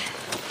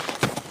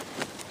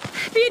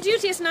 Be a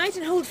duteous knight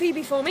and hold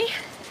Phoebe for me.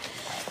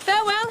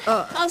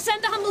 Farewell. I'll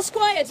send the humble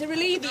squire to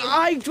relieve you.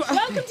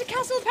 Welcome to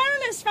Castle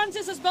Perilous,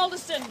 Francis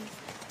Osbaldeston.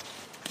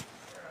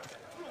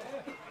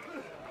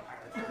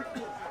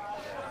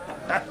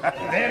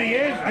 There he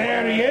is,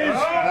 there he is.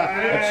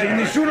 I'd seen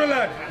thee sooner,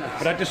 lad,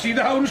 but I had to see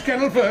the hound's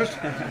kennel first.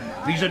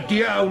 These are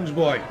deer hounds,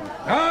 boy.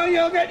 Ah,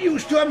 you'll get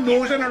used to them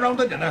nosing around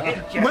the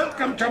dinner.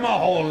 Welcome to my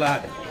hall,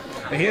 lad.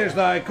 Here's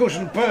thy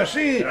cousin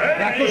Percy,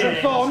 thy cousin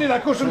Thorny, thy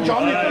cousin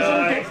John, your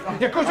cousin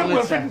Dick, your cousin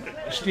Wilfred.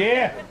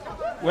 Stay.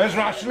 Where's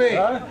Rashleigh?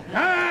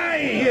 Aye,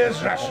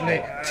 here's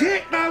Rashleigh.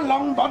 Take thy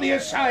long body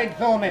aside,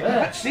 Thorny.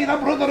 Let's see the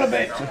brother a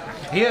bit.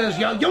 Here's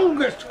your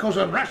youngest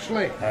cousin,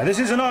 Rashleigh. This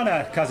is an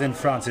honour, Cousin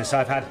Francis.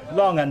 I've had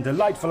long and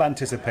delightful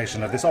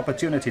anticipation of this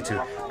opportunity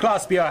to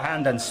clasp your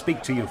hand and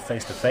speak to you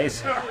face to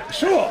face.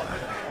 So,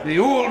 the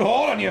old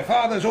hall and your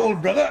father's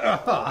old brother,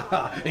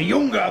 a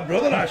younger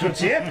brother, I should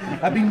say,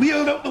 have been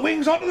wheeled out the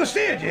wings onto the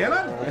stage, eh,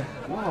 lad?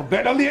 Oh,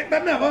 better late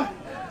than never.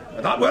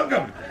 But not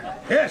welcome.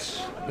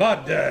 Yes,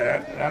 blood,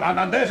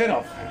 and there's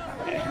enough.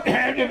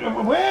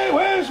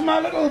 Where's my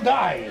little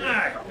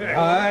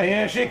Di?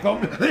 Here she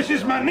comes. This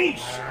is my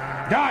niece,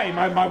 Di,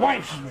 my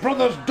wife's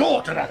brother's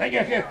daughter, I think.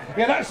 Yeah,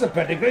 that's the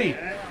pedigree.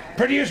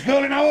 Prettiest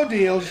girl in our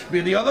deals, be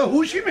the other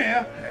who she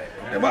may.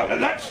 Well,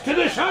 that's to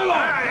the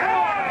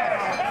salon.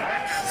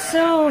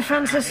 So,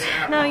 Francis,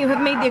 now you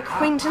have made the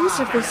acquaintance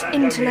of this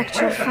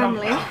intellectual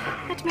family,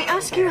 let me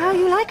ask you how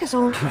you like us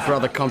all.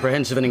 Rather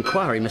comprehensive an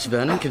inquiry, Miss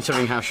Vernon,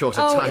 considering how short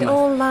a time... time... it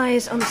all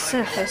lies on the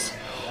surface.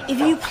 If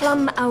you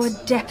plumb our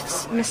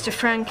depths, Mr.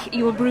 Frank,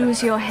 you will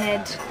bruise your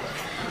head.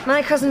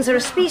 My cousins are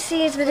a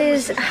species that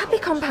is a happy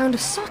compound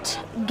of sot,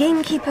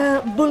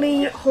 gamekeeper,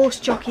 bully,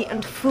 horse jockey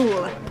and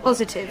fool.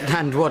 Positive.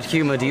 And what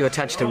humour do you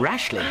attach to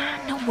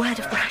Rashleigh? No word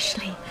of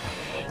Rashleigh.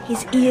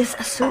 His ears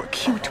are so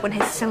acute when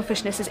his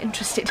selfishness is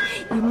interested.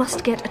 You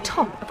must get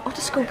atop of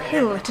Otterscope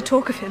Hill to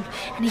talk of him,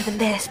 and even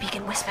there speak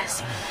in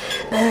whispers.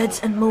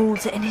 Birds and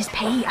moles are in his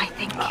pay, I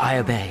think. I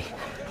obey.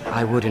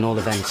 I would, in all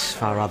events,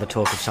 far rather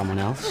talk of someone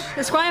else.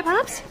 The squire,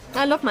 perhaps?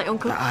 I love my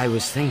uncle. I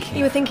was thinking...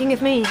 You were thinking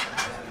of me.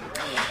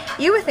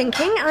 You were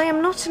thinking I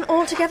am not an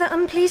altogether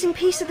unpleasing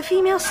piece of the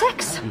female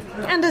sex.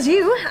 And as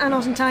you are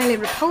not entirely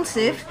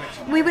repulsive,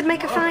 we would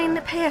make a fine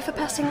pair for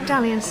passing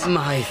dalliance.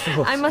 My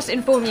thoughts... I must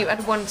inform you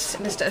at once,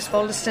 Mr.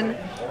 Osbaldeston,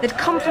 that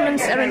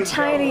compliments are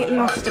entirely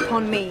lost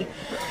upon me.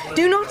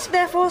 Do not,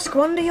 therefore,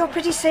 squander your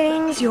pretty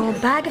sayings, your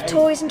bag of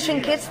toys and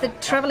trinkets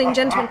that travelling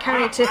gentlemen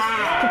carry to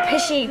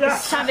propitiate the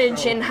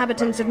savage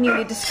inhabitants of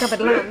newly discovered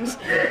lands.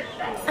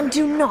 And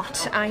do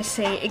not, I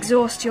say,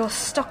 exhaust your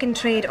stock in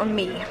trade on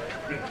me.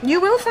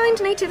 You will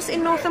find natives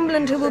in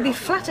Northumberland who will be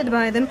flattered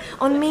by them.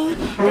 On me,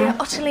 they are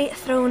utterly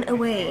thrown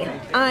away.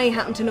 I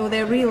happen to know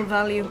their real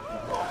value.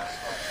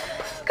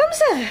 Come,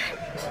 sir.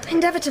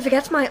 Endeavour to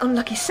forget my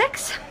unlucky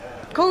sex.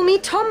 Call me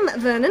Tom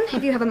Vernon,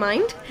 if you have a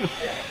mind.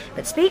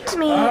 But speak to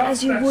me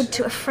as you would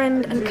to a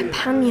friend and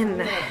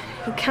companion.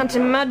 You can't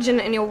imagine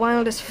in your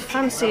wildest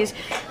fancies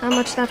how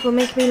much that will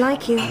make me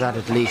like you. That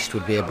at least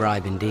would be a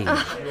bribe indeed.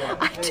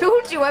 I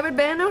told you I would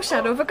bear no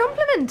shadow of a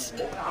compliment.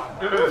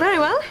 Oh, very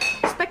well.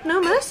 Expect no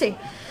mercy.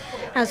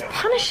 As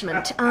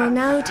punishment, I'll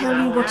now tell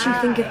you what you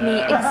think of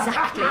me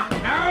exactly.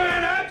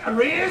 Now,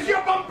 raise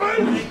your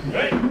bumpers.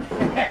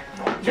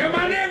 To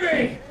my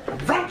navy,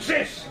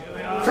 Francis.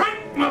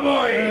 Frank, my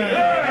boy.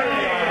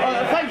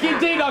 Thank you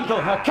indeed,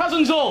 Uncle.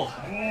 Cousins all.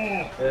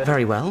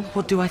 Very well.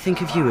 What do I think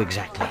of you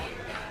exactly?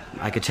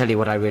 I could tell you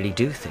what I really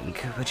do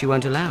think, but you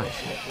won't allow it.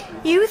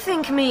 You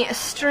think me a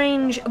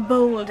strange,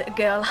 bold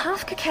girl,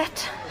 half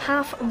coquette,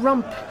 half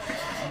rump.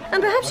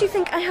 And perhaps you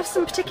think I have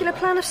some particular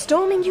plan of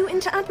storming you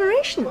into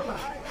admiration.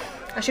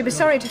 I should be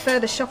sorry to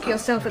further shock your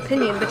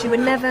self-opinion, but you were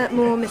never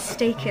more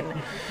mistaken.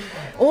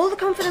 All the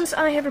confidence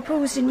I have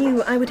reposed in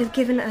you I would have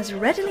given as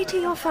readily to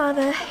your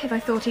father if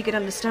I thought he could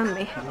understand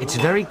me. It's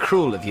very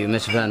cruel of you,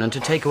 Miss Vernon, to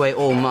take away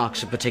all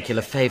marks of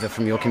particular favour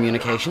from your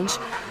communications,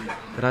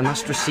 but I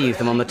must receive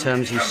them on the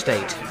terms you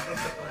state.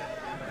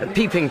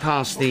 Peeping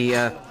past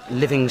the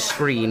living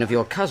screen of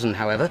your cousin,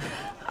 however,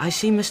 I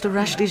see Mr.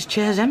 Rashleigh's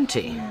chair's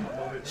empty.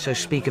 so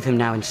speak of him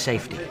now in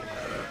safety.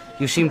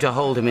 You seem to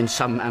hold him in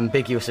some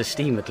ambiguous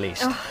esteem, at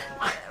least.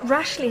 Oh,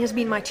 Rashleigh has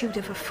been my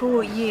tutor for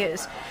 4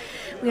 years.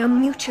 We are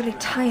mutually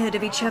tired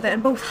of each other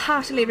and both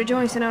heartily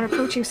rejoice in our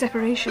approaching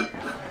separation.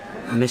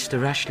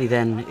 Mr. Rashleigh,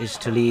 then, is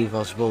to leave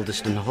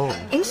Osbaldeston Hall?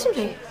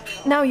 Instantly.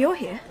 Now you're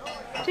here.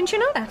 Didn't you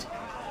know that?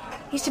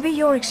 He's to be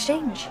your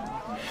exchange.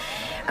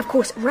 Of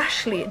course,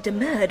 Rashleigh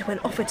demurred when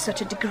offered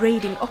such a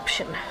degrading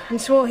option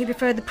and swore he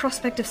preferred the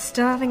prospect of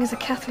starving as a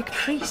Catholic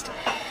priest.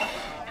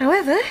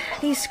 However,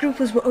 these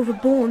scruples were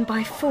overborne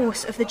by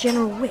force of the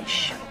general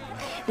wish.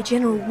 The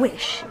general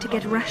wish to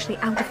get Rashleigh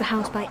out of the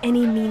house by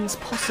any means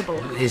possible.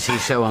 Is he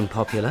so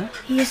unpopular?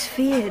 He is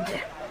feared.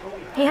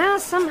 He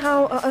has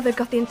somehow or other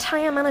got the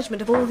entire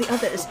management of all the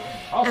others,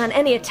 and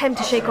any attempt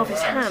to shake off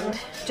his hand,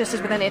 just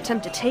as with any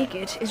attempt to take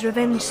it, is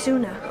revenged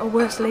sooner or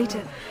worse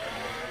later.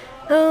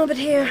 Oh, but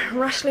here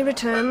Rashleigh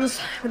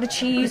returns with the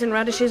cheese and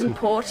radishes and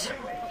port,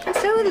 and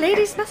so the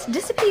ladies must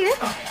disappear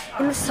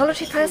in the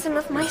solitary person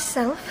of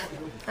myself.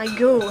 I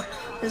go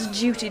as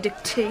duty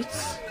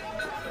dictates.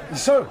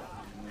 So,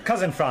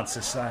 Cousin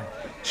Francis, I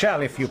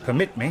shall, if you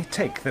permit me,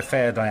 take the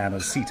fair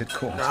Diana's seat at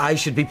court. I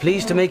should be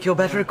pleased to make your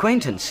better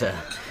acquaintance, sir.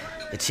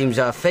 It seems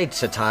our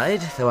fates are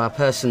tied, though our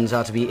persons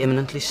are to be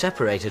imminently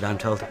separated, I'm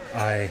told.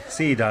 I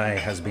see Di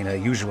has been her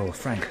usual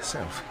frank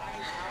self.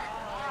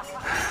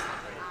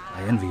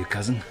 I envy you,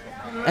 cousin.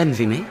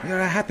 Envy me? You're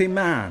a happy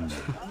man.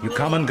 You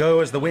come and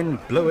go as the wind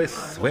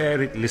bloweth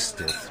where it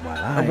listeth, while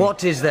I...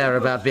 What is there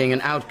about being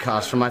an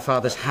outcast from my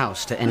father's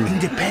house to envy?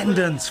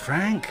 Independence,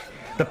 Frank.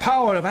 The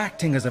power of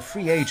acting as a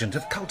free agent,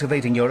 of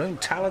cultivating your own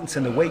talents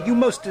in the way you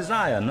most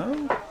desire,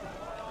 no?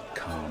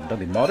 Come, don't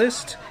be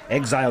modest.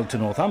 Exiled to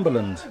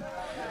Northumberland.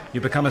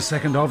 You become a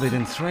second Ovid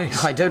in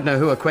Thrace. I don't know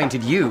who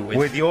acquainted you with...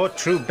 With your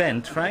true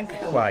bent, Frank?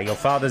 Why, your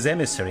father's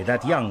emissary,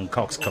 that young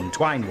coxcomb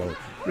Twinewell,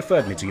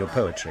 referred me to your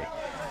poetry.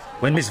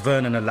 When Miss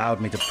Vernon allowed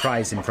me to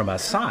prize him from her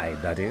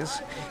side, that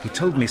is, he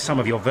told me some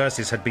of your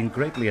verses had been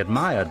greatly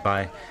admired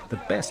by the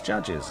best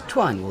judges.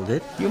 Twinewell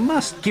did? You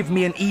must give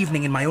me an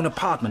evening in my own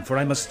apartment, for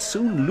I must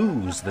soon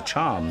lose the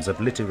charms of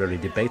literary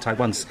debate I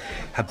once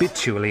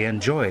habitually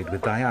enjoyed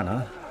with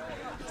Diana,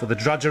 for the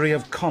drudgery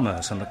of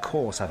commerce and the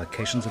coarse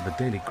avocations of the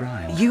daily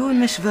grind. You and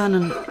Miss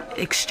Vernon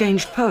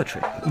exchanged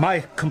poetry?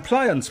 My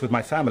compliance with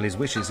my family's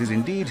wishes is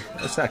indeed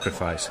a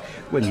sacrifice,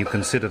 when you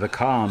consider the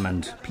calm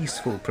and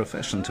peaceful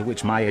profession to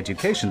which my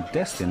education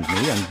destined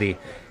me and the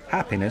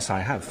happiness I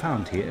have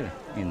found here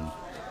in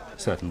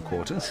certain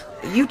quarters.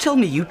 You tell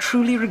me you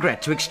truly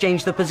regret to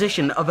exchange the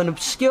position of an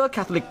obscure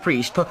Catholic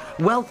priest for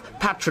wealth,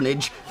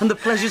 patronage, and the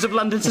pleasures of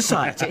London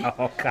society?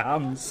 Oh,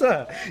 come,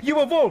 sir. You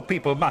of all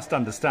people must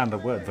understand the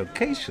word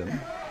vocation.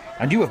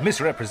 And you have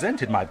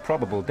misrepresented my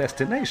probable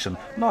destination,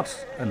 not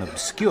an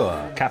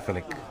obscure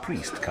Catholic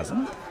priest,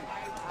 cousin.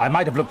 I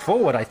might have looked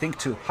forward, I think,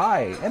 to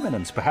high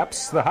eminence,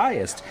 perhaps the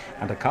highest,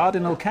 and a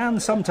cardinal can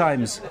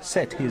sometimes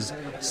set his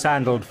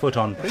sandaled foot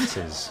on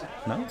princes,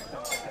 no?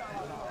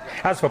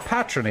 As for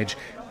patronage,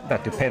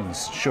 that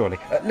depends, surely.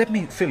 Let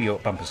me fill your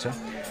bumper, sir.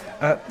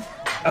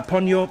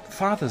 Upon your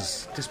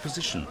father's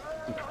disposition.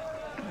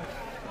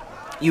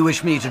 You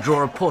wish me to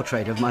draw a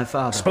portrait of my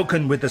father?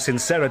 Spoken with the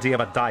sincerity of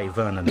a Di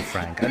Vernon,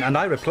 Frank, and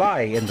I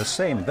reply in the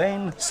same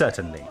vein,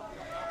 certainly.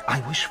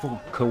 I wish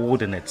for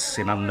coordinates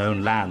in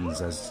unknown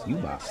lands, as you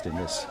must in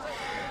this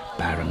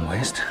barren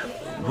waste.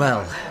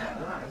 Well,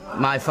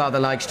 my father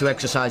likes to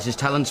exercise his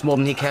talents more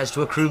than he cares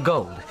to accrue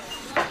gold.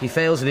 He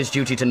fails in his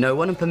duty to no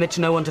one and permits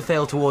no one to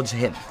fail towards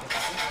him.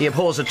 He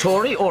abhors a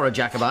Tory or a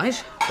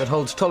Jacobite, but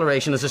holds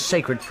toleration as a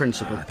sacred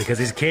principle. Because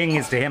his king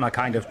is to him a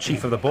kind of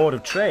chief of the Board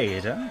of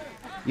Trade, eh?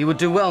 You would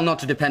do well not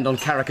to depend on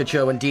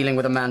caricature when dealing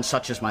with a man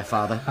such as my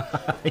father.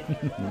 I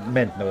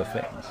meant no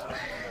offence.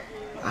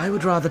 I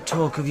would rather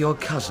talk of your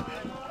cousin.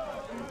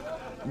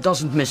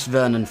 Doesn't Miss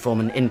Vernon form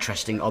an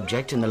interesting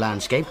object in the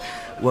landscape?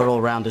 We're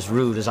all round as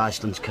rude as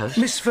Iceland's coast.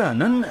 Miss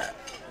Vernon...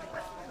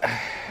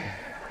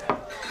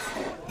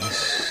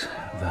 Miss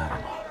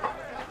Vernon...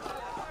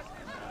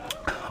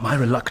 My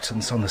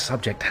reluctance on the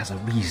subject has a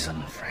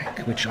reason, Frank,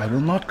 which I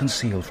will not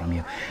conceal from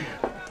you.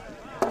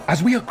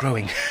 As we are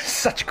growing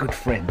such good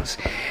friends,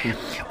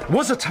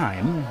 was a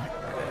time...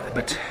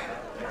 But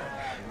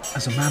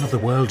as a man of the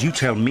world, you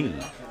tell me...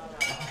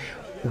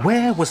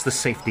 Where was the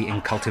safety in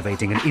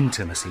cultivating an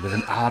intimacy with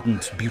an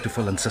ardent,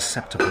 beautiful and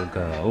susceptible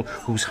girl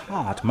whose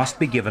heart must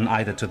be given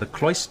either to the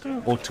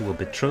cloister or to a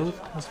betrothed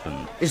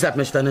husband? Is that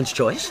Miss Vernon's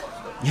choice?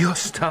 You're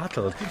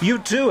startled. You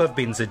too have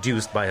been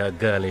seduced by her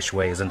girlish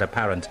ways and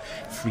apparent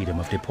freedom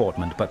of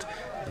deportment, but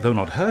though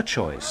not her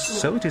choice,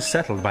 so it is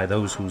settled by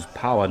those whose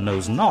power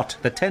knows not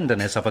the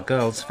tenderness of a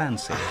girl's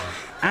fancy.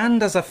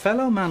 And as a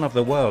fellow man of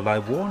the world, I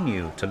warn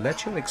you to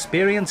let your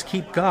experience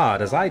keep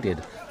guard, as I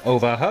did,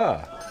 over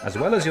her, as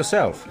well as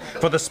yourself,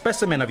 for the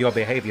specimen of your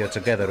behaviour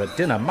together at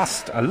dinner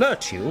must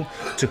alert you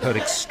to her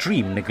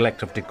extreme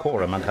neglect of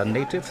decorum and her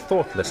native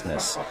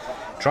thoughtlessness.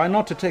 Try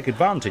not to take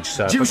advantage,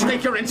 sir. Do you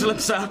stake your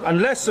insolence, sir?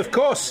 Unless, of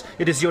course,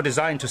 it is your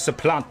design to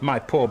supplant my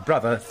poor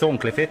brother,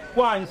 Thorncliffe.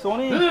 Wine,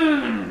 Thorny?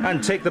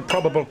 And take the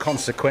probable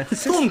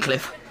consequences.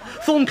 Thorncliffe?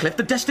 Thorncliffe,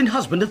 the destined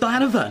husband of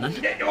Diana Vernon?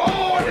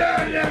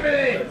 Order,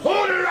 Levy!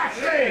 Order,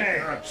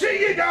 Ashley!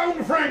 Sit you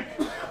down, Frank!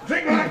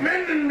 Drink like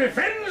men and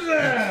defend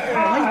her!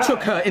 I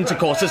took her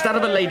intercourse as that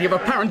of a lady of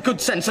apparent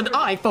good sense, and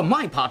I, for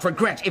my part,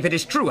 regret if it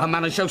is true her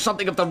manners show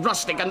something of the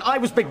rustic, and I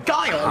was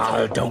beguiled.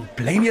 Oh, don't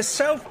blame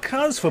yourself,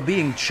 Cuz, for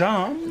being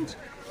charmed.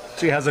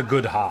 She has a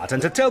good heart,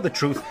 and to tell the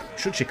truth,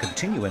 should she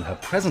continue in her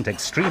present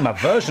extreme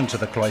aversion to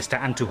the cloister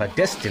and to her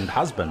destined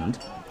husband,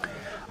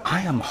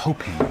 I am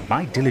hoping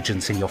my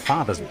diligence in your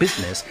father's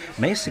business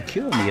may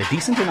secure me a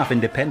decent enough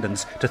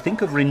independence to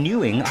think of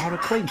renewing our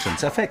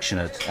acquaintance,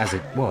 affectionate as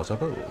it was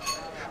of old.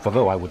 For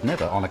though I would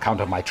never, on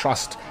account of my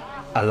trust,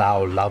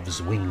 allow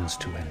love's wings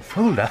to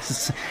enfold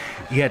us,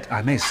 yet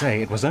I may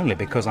say it was only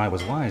because I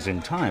was wise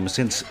in time,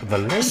 since the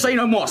lady... Say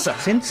no more, sir!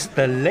 Since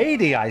the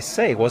lady, I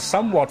say, was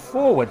somewhat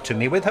forward to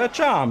me with her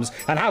charms,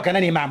 and how can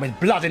any man with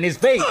blood in his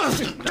veins...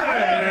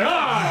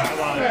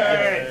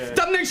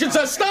 Damnation,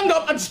 sir! Stand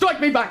up and strike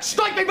me back!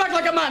 Strike me back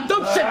like a man!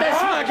 Don't sit there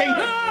smirking!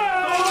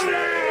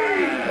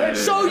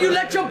 So you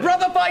let your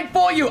brother fight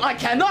for you? I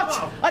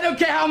cannot! I don't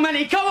care how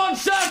many! Come on,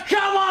 sir!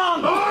 Come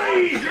on!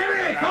 Boy,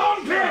 Jimmy,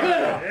 come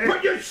here!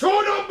 Put your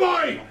sword up,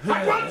 boy!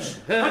 At once!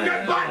 And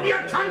get back to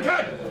your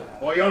tankard!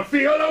 Or you'll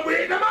feel the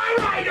weight of my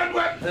riding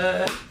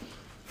whip!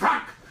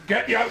 Frank,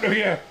 get you out of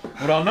here,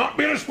 or I'll not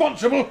be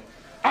responsible.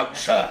 Out,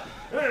 sir!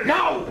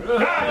 Now!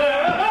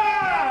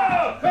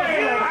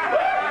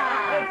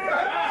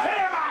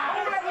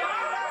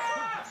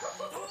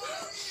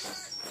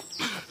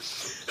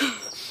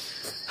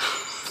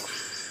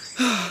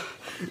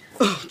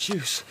 Oh,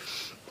 Deuce.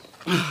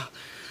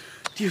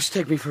 Deuce,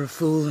 take me for a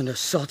fool and a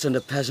sot and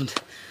a peasant.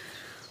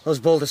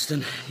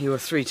 Osbaldeston, you were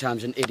 3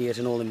 times an idiot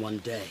and all in one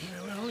day.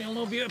 Well, you'll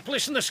no be a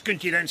place in the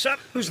Scunty then, sir.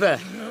 Who's there?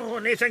 Oh,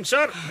 nothing,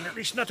 sir. And at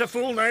least not a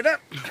fool neither.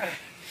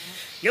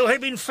 You'll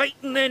have been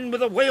fighting then with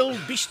the wild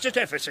beasts at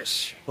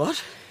Ephesus.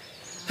 What?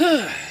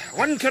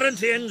 1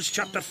 Corinthians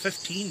chapter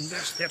 15,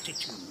 verse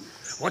 32.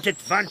 What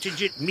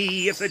advantage it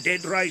me if the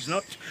dead rise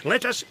not?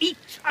 Let us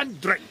eat and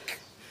drink.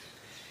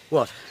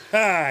 What?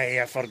 Aye,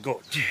 I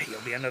forgot.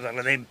 You'll be another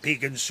of them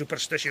pagan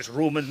superstitious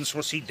Romans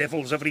who see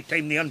devils every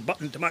time they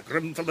unbutton to make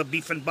room for the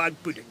beef and bag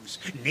puddings.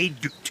 Nae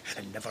doot,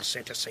 and never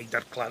set aside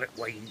their claret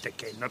wine to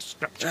ken their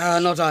scripture.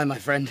 Not I, my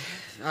friend.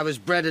 I was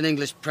bred an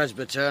English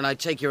presbyter, and I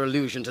take your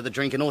allusion to the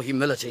drink in all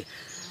humility.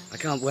 I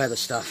can't wear the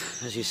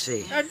stuff, as you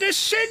see. A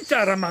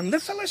dissenter among the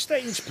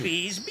Philistines,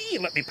 please be.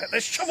 Let me put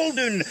this shovel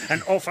down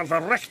and offer the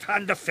recht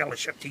hand of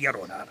fellowship to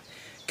your honour.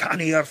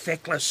 Canny or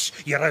feckless,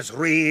 you're as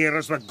rare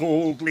as the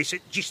gold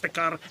laced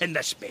gisticar in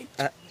this bed.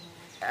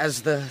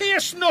 As the...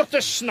 Yes, not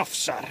the snuff,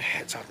 sir.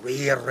 It's a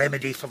rare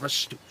remedy for the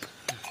stoop.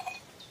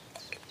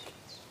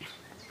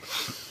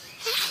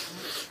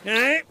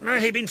 Aye, I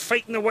have been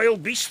fighting the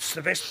wild beasts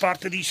the best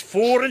part of these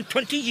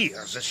 24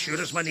 years, as sure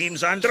as my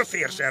name's Andrew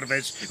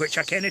Fairservice, which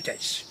I ken it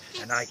is.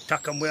 And I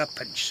tuck 'em with a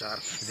pinch, sir,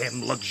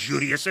 them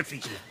luxurious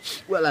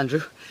ephesians. Well,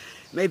 Andrew,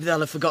 maybe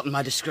they'll have forgotten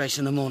my disgrace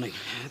in the morning.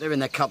 They're in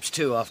their cups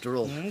too, after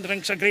all.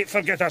 Drink's a great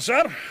forgetter,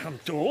 sir, I'm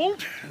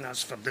told. And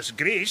as for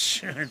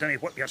disgrace, I don't know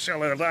what your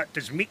cellar that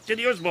is meat to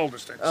the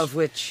Osbaldestons. Of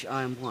which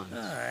I am one.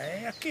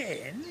 Aye, I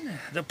ken.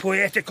 The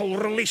poetical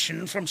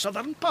relation from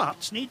southern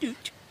parts, nae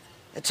doot.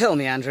 Tell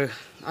me, Andrew,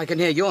 I can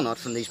hear you're not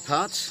from these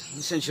parts.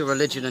 And since your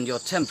religion and your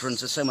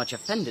temperance are so much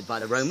offended by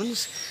the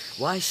Romans,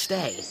 why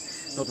stay?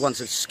 Not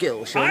once of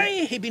skill, surely.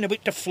 I have been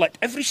about to flit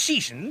every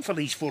season for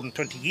these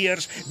 24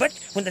 years, but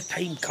when the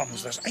time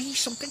comes, there's aye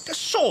something to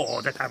saw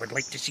that I would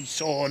like to see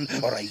sawn,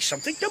 or aye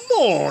something to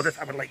mow that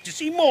I would like to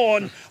see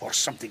mown, or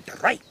something to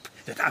ripe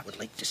that I would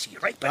like to see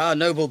ripen. Our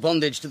noble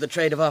bondage to the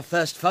trade of our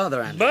first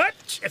father, Andrew.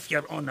 But if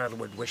your honour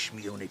would wish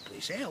me ony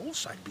place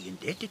else, I'd be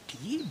indebted to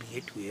ye, be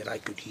it where I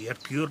could hear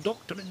pure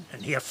doctrine,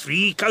 and hear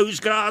free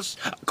cow's grass,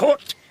 a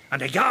court,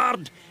 and a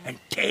yard, and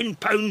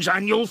 £10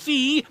 annual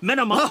fee,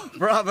 minimum. Oh,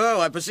 bravo!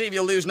 I perceive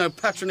you'll lose no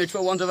patronage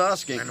for want of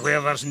asking. And where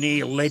there's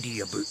nae lady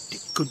about to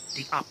cut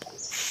the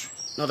apples.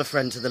 Not a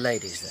friend to the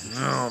ladies, then?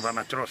 No, by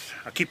my troth.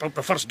 I keep out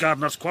the first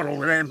gardener's quarrel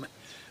with them.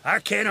 I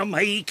ken 'em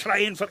aye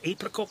crying for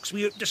apricots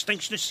without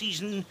distinction of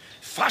season.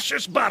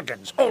 Fascist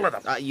bargains, all of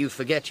them. You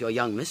forget your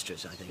young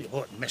mistress, I think.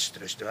 What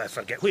mistress do I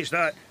forget? Who's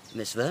that?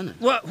 Miss Vernon.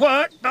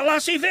 What? The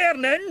lassie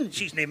Vernon?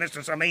 She's nae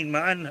mistress of mine,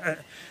 man.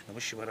 I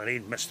wish she were her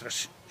own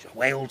mistress. She's a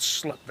wild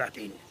slut, that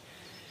ain't.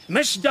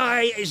 Miss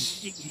Di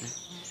is...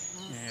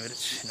 but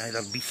it's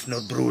neither beef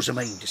nor brose of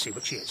mine to say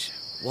what she is.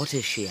 What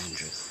is she,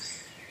 Andrew?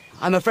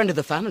 I'm a friend of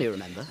the family,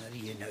 remember? How do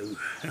you know?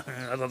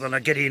 Other than a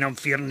Gideon I'm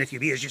fearing if you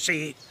be as you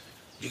say.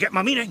 You get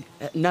my meaning?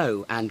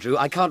 No, Andrew.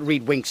 I can't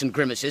read winks and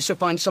grimaces, so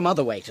find some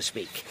other way to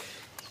speak.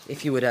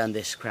 If you would earn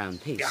this crown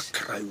piece. A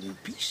crown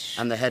piece?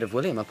 And the head of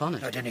William upon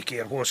it. I dinna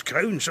care who's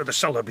crown, so the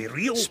siller be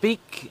real.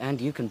 Speak, and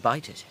you can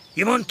bite it.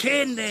 You mun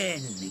ken, then,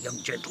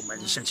 young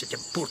gentleman, since it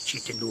imports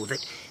you to know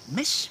that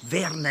Miss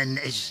Vernon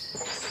is...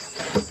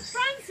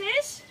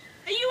 Francis?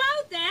 Are you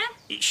out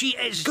there? She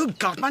is... Good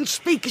God, man,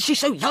 speak! Is she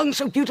so young,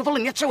 so beautiful,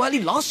 and yet so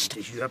early lost?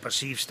 As you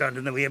perceive, stand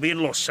in the way of being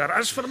lost, sir.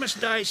 As for Miss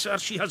Di, sir,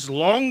 she has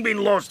long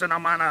been lost in a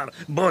manner,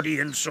 body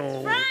and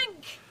soul.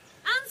 Frank!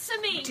 Answer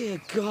answer me!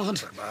 Dear God.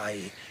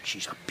 Why,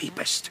 she's a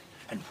papist.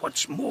 And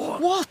what's more...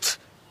 What?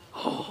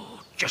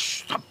 Oh,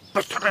 just the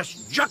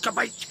bitterest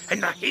Jacobite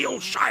in the Hale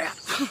Shire.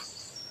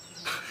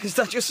 Is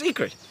that your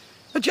secret?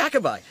 A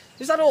Jacobite?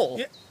 Is that all?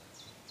 Yeah.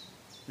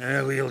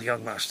 Well,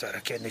 young master, I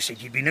ken they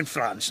said you'd been in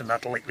France, and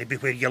that'll likely be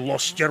where you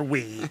lost your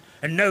way.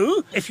 And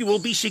now, if you will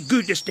be so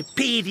good as to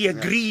pay the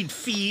agreed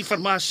fee for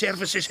my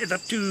services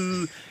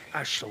hitherto,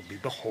 I shall be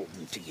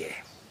beholden to ye.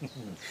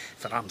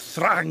 For I'm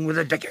thrang with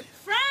the digging.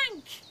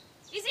 Frank!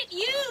 Is it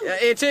you?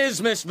 It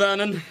is, Miss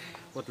Vernon.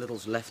 What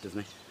little's left of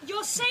me.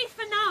 You're safe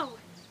for now.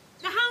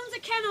 The hounds are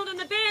kennelled and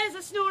the bears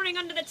are snoring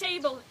under the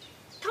table.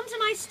 Come to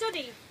my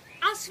study.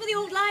 Ask for the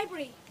old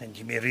library. And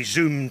you may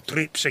resume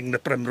traipsing the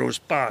primrose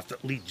path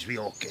that leads we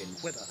all ken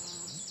whither.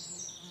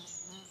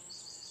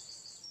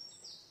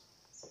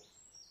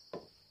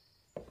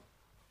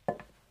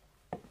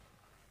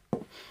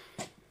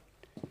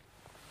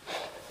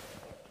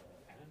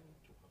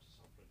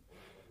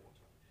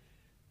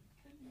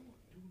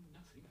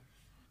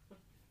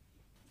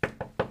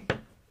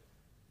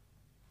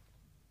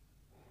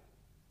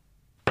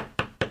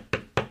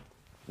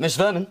 Miss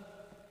Vernon?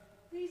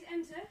 Please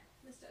enter,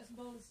 Mr.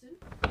 Osbaldeston.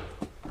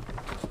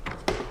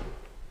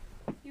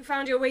 You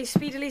found your way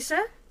speedily,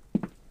 sir?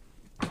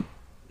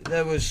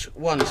 There was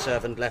one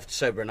servant left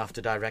sober enough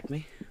to direct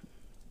me.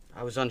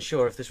 I was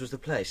unsure if this was the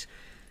place.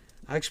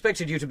 I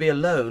expected you to be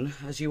alone,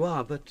 as you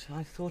are, but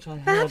I thought I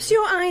heard... Perhaps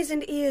your eyes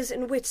and ears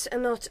and wits are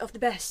not of the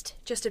best,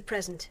 just at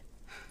present.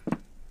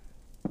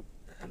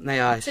 May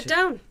I... Sit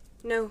down.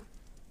 No.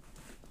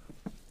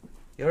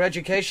 Your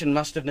education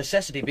must of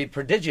necessity be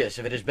prodigious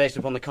if it is based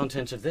upon the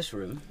contents of this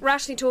room.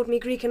 Rashleigh taught me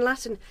Greek and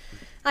Latin.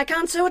 I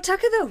can't sew a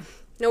tucker, though.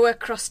 Nor work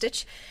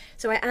cross-stitch.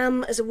 So I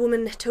am, as a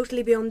woman,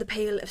 totally beyond the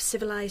pale of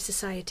civilised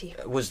society.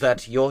 Was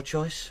that your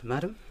choice,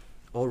 madam?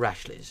 Or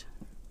Rashleigh's?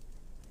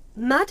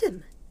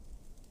 Madam?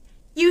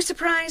 You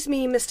surprise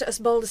me, Mr.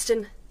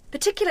 Osbaldeston,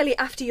 particularly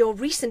after your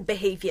recent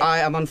behaviour. I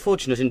am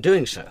unfortunate in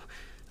doing so.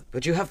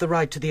 But you have the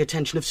right to the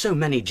attention of so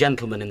many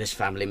gentlemen in this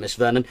family, Miss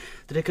Vernon,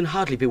 that it can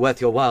hardly be worth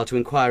your while to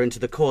inquire into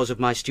the cause of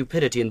my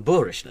stupidity and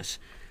boorishness.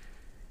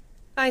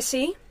 I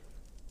see.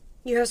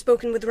 You have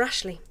spoken with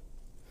Rashleigh.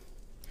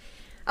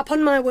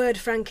 Upon my word,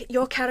 Frank,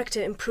 your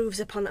character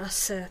improves upon us,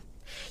 sir.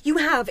 You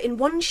have, in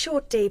one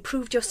short day,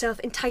 proved yourself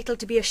entitled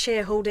to be a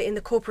shareholder in the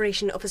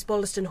corporation of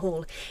Osbaldeston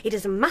Hall. It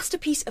is a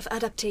masterpiece of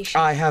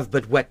adaptation. I have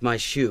but wet my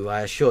shoe,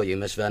 I assure you,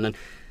 Miss Vernon,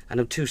 and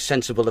am too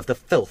sensible of the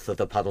filth of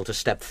the puddle to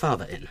step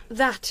farther in.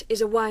 That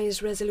is a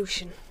wise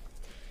resolution.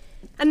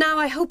 And now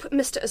I hope,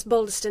 Mr.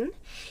 Osbaldeston,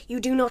 you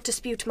do not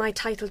dispute my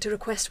title to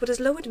request what has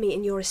lowered me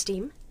in your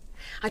esteem.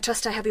 I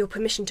trust I have your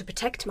permission to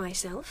protect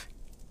myself.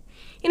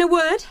 In a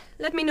word,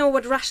 let me know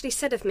what Rashleigh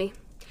said of me,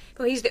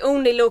 for he's the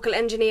only local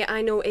engineer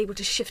I know able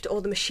to shift all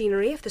the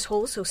machinery of this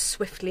hall so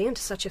swiftly and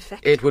to such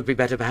effect. It would be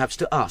better perhaps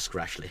to ask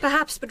Rashleigh.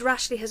 Perhaps, but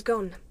Rashleigh has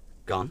gone.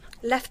 Gone?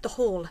 Left the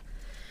hall.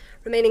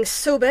 Remaining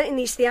sober in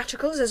these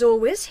theatricals, as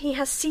always, he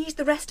has seized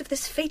the rest of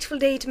this fateful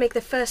day to make the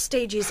first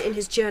stages in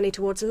his journey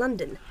towards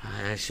London.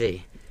 I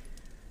see.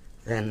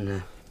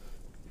 Then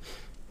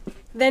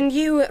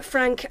you,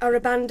 Frank, are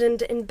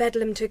abandoned in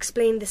Bedlam to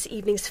explain this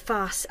evening's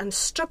farce and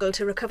struggle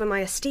to recover my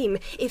esteem,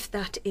 if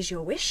that is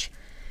your wish,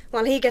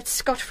 while he gets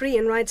scot-free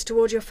and rides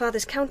towards your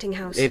father's counting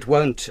house. It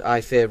won't,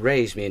 I fear,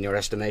 raise me in your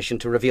estimation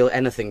to reveal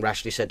anything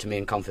Rashleigh said to me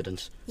in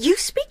confidence. You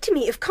speak to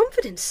me of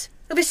confidence,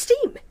 of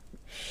esteem.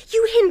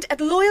 You hint at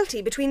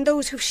loyalty between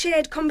those who've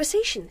shared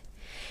conversation.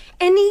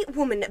 Any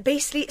woman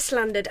basely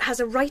slandered has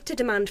a right to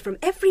demand from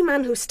every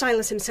man who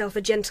styles himself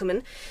a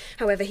gentleman,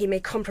 however he may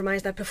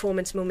compromise that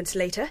performance moments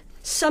later,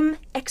 some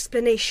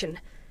explanation.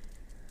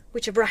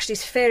 Which of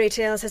Rashleigh's fairy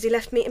tales has he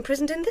left me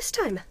imprisoned in this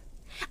time?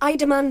 I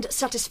demand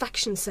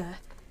satisfaction, sir.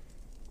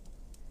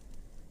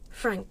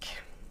 Frank,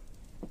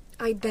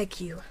 I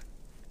beg you,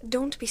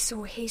 don't be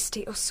so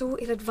hasty or so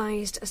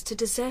ill-advised as to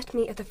desert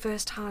me at the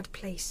first hard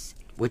place.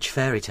 Which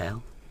fairy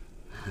tale?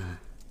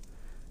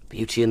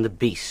 Beauty and the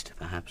Beast,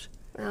 perhaps.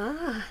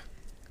 Ah,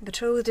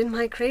 betrothed in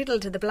my cradle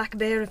to the Black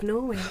Bear of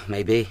Norway.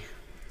 Maybe.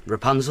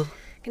 Rapunzel?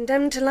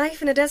 Condemned to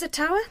life in a desert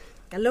tower,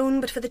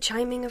 alone but for the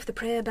chiming of the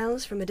prayer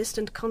bells from a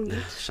distant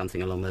convent.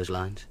 Something along those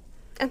lines.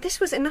 And this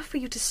was enough for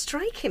you to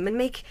strike him and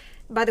make,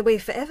 by the way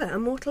forever, a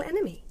mortal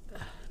enemy?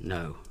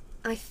 No.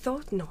 I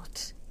thought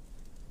not.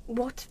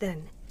 What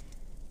then?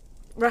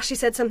 Rashleigh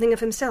said something of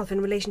himself in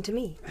relation to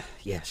me.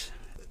 Yes.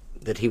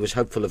 That he was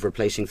hopeful of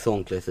replacing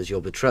Thorncliffe as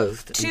your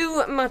betrothed.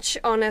 Too much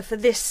honour for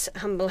this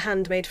humble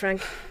handmaid,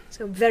 Frank.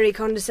 So very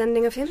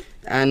condescending of him.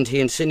 And he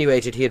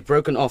insinuated he had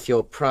broken off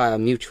your prior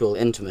mutual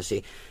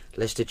intimacy,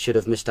 lest it should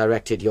have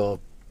misdirected your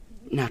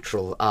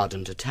natural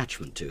ardent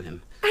attachment to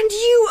him. And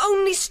you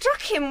only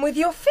struck him with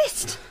your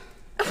fist?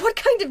 What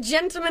kind of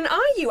gentleman are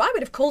you? I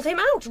would have called him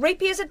out,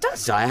 rapey as a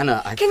dust.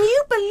 Diana, Can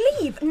you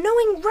believe,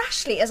 knowing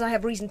Rashleigh as I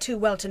have reason too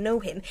well to know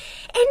him,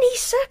 any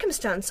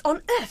circumstance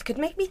on earth could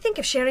make me think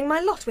of sharing my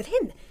lot with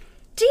him?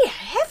 Dear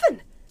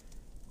heaven!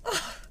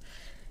 Oh,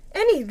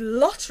 any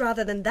lot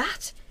rather than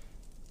that.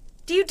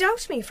 Do you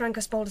doubt me, Frank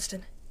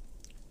Osbaldeston?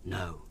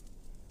 No.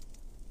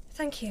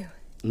 Thank you.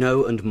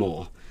 No, and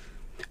more.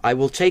 I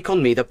will take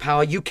on me the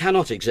power you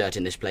cannot exert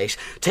in this place,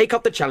 take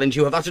up the challenge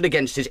you have uttered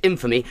against his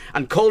infamy,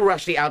 and call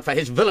Rashleigh out for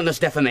his villainous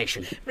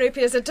defamation.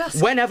 Rapiers at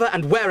dusk. Whenever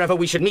and wherever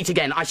we should meet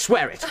again, I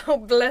swear it. Oh,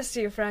 bless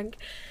you, Frank.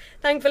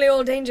 Thankfully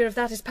all danger of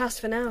that is past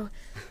for now.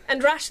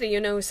 And Rashleigh, you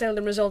know,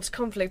 seldom resolves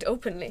conflict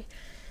openly.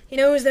 He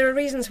knows there are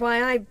reasons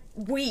why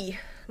we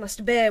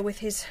must bear with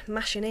his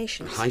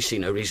machinations. I see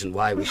no reason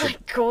why we should... My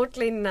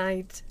courtly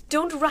knight.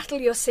 Don't rattle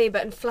your sabre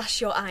and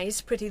flash your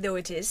eyes, pretty though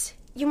it is.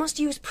 You must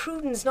use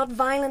prudence, not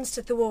violence,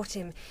 to thwart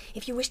him,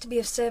 if you wish to be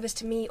of service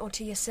to me or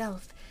to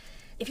yourself.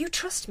 If you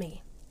trust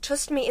me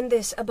in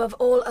this above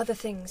all other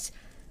things.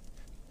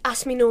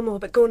 Ask me no more,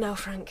 but go now,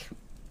 Frank.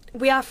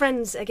 We are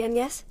friends again,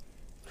 yes?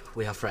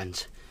 We are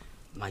friends,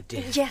 my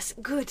dear. Yes,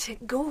 good.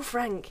 Go,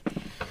 Frank.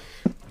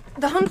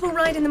 The hunt will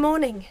ride in the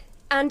morning,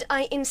 and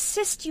I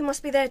insist you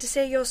must be there to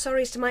say your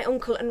sorries to my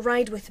uncle and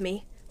ride with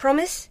me.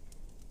 Promise?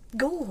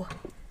 Go.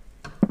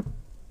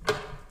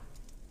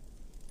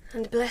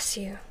 And bless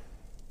you.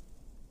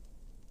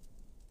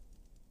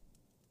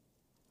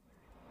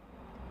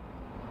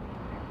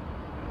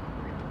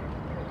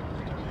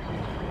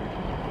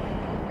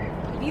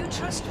 If you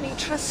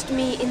trust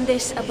me in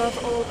this above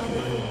all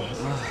other things.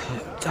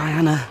 Oh,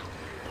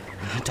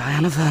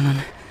 Diana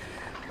Vernon.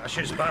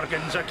 Ash's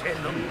bargains are kin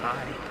and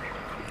pie.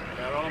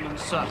 Their almond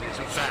son is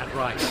a bad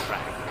right,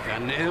 Frank,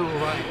 an ill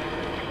right.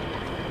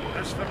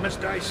 As for Miss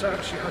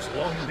Dysart, she has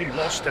long been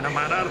lost in a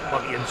manner,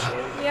 body and soul.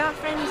 We are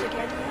friends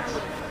again, yes.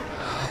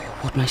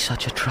 What may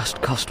such a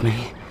trust cost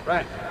me?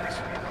 Right.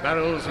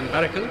 Barrels and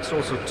barricades,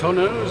 also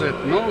tonneaus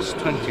at Nance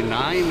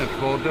 29, at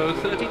Bordeaux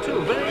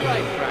 32. Very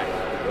right, Frank.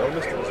 Well,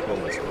 Mr.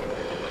 Osbaldistone,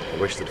 I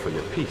wish that for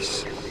your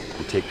peace,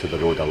 you take to the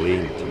road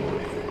Lane tomorrow.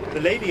 The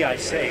lady, I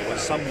say,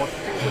 was somewhat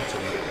forward to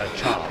me with her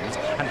charms,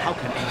 and how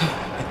can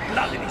anyone with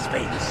blood in his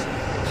veins?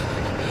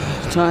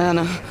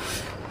 Diana.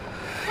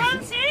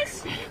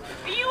 Francis,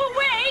 are you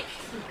awake?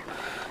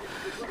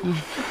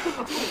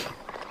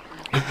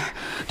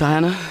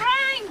 Diana.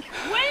 Frank,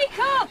 wake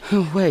up!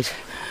 Oh, wait.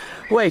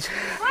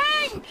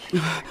 Frank!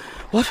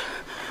 What?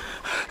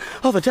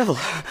 Oh, the devil.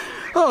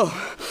 Oh.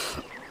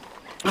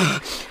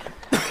 Frank!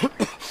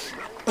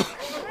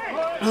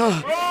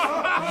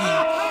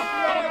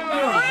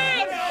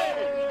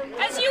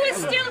 As you are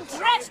still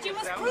dressed, you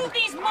must prove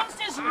these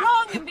monsters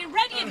wrong and be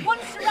ready at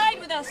once to ride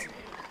with us.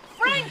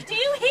 Frank, do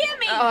you hear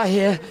me? I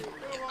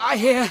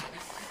hear.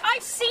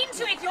 I've seen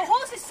to it. Your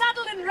horse is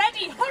saddled and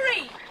ready.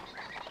 Hurry!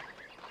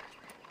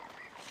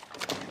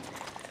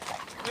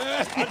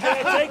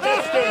 Take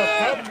that stirrup,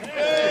 come.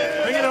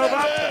 Bring it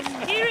over.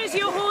 Here is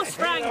your horse,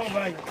 Frank.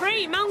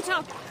 Pray, mount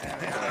up.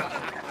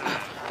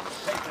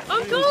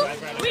 Uncle,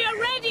 we are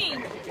ready.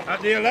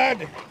 Dear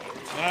lad.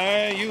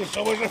 Aye, you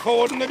always are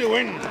forward in the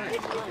doing.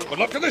 Good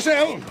luck to the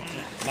sail.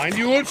 Mind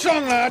the old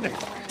song, lad.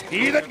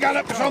 He that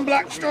gallops on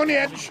Blackstone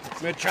Edge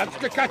may chance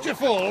to catch a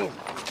fall.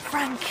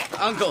 Frank.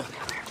 Uncle,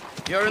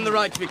 you're in the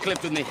right to be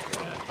clipped with me.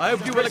 I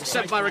hope you will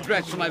accept my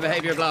regrets for my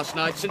behaviour of last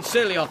night,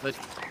 sincerely offered,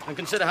 and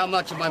consider how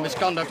much of my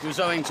misconduct was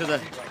owing to the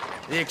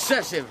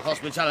excessive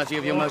hospitality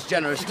of your most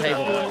generous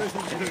table.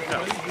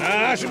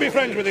 I shall be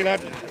friends with you,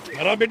 lad,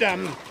 and I'll be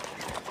damned.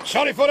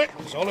 Sorry for it.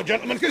 It's all a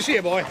gentleman can see,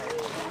 boy.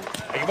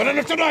 Are you well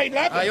enough to ride,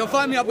 lad? You'll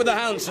find me up with the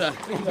hound, sir.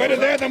 Better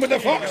there than with the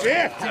fox,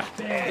 eh? But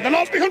they'll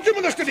not be hunting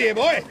with us today,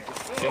 boy.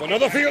 You've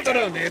another field to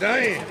run,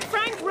 eh?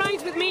 Frank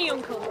rides with me,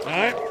 Uncle.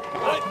 Aye.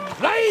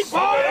 Ride,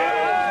 boy!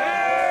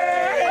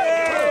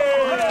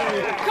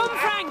 Come,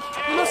 Frank.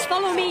 You must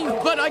follow me.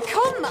 But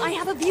Come, I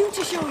have a view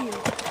to show you.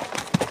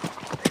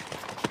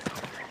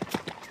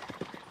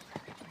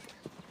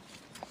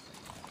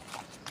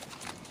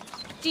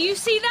 Do you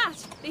see that?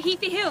 The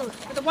heathy hill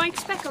with a white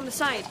speck on the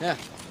side? Yeah.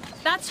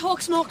 That's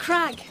Hawksmoor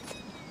Crag.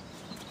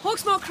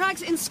 Hawksmoor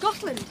Crag's in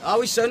Scotland. Are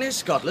we so near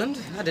Scotland?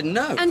 I didn't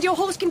know. And your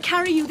horse can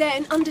carry you there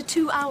in under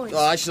 2 hours. Oh,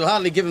 I shall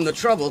hardly give him the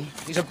trouble.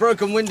 He's a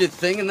broken-winded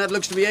thing, and that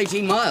looks to be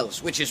 18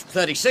 miles, which is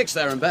 36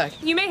 there and back.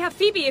 You may have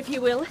Phoebe if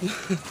you will.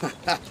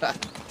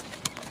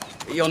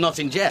 You're not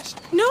in jest.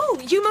 No,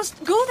 you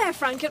must go there,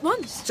 Frank, at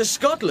once. To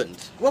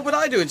Scotland? What would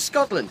I do in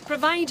Scotland?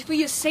 Provide for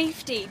your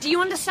safety. Do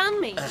you understand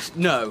me?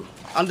 No.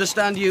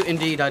 Understand you?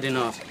 Indeed, I do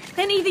not.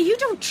 Then either you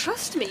don't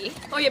trust me,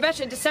 or you're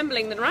better at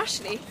dissembling than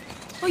Rashleigh,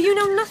 or you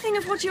know nothing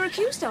of what you're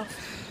accused of.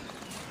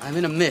 I'm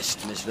in a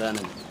mist, Miss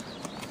Vernon.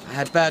 I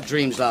had bad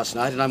dreams last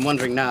night, and I'm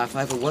wondering now if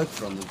I ever woke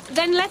from them.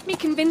 Then let me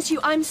convince you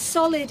I'm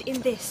solid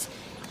in this.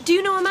 Do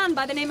you know a man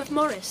by the name of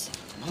Morris?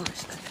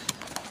 Morris?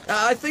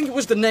 I think it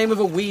was the name of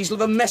a weasel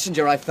of a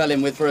messenger I fell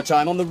in with for a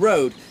time on the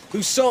road,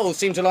 whose soul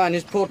seemed to lie in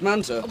his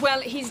portmanteau.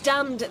 Well, he's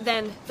damned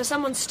then, for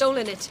someone's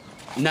stolen it.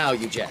 Now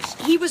you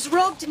jest. He was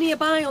robbed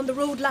nearby on the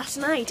road last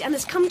night and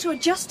has come to a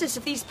justice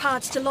of these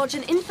parts to lodge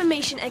an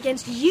information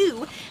against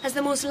you as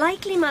the most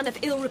likely man of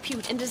ill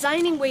repute in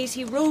designing ways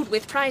he rode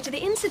with prior to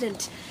the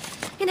incident.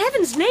 In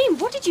heaven's name,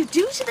 what did you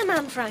do to the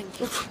man, Frank?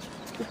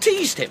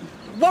 Teased him,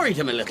 worried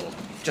him a little,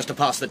 just to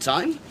pass the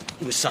time.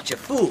 He was such a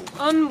fool.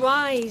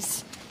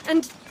 Unwise.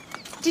 And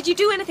did you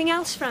do anything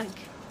else, Frank?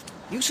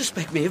 You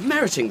suspect me of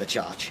meriting the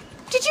charge?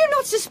 Did you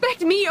not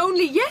suspect me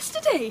only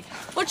yesterday?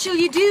 What shall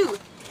you do?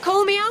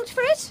 Call me out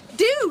for it?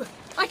 Do!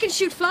 I can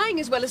shoot flying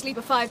as well as leap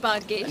a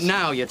 5-barred gate.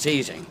 Now you're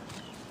teasing.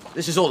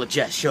 This is all a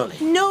jest, surely.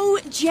 No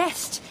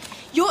jest.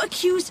 You're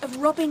accused of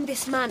robbing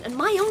this man, and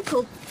my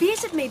uncle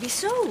fears it may be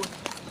so.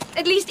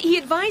 At least he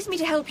advised me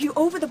to help you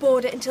over the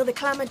border until the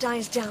clamour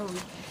dies down.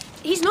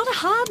 He's not a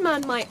hard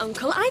man, my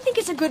uncle. I think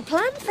it's a good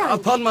plan, Frank.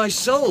 Upon my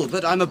soul,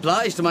 but I'm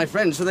obliged to my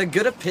friends for their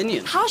good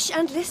opinion. Hush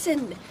and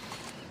listen.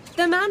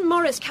 The man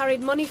Morris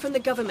carried money from the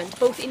government,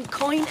 both in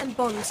coin and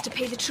bonds, to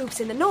pay the troops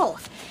in the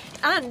north.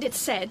 And, it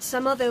said,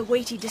 some other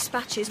weighty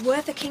dispatches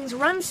worth a king's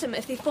ransom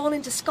if they fall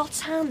into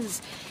Scots'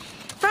 hands.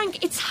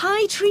 Frank, it's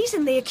high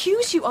treason they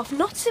accuse you of,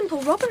 not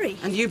simple robbery.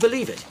 And you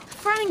believe it?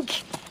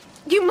 Frank,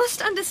 you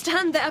must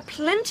understand there are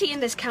plenty in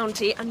this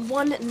county, and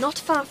one not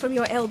far from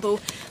your elbow,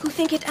 who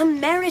think it a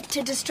merit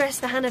to distress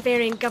the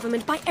Hanoverian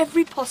government by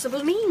every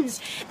possible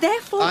means.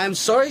 Therefore... I am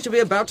sorry to be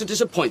about to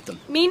disappoint them.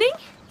 Meaning?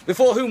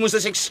 Before whom was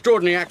this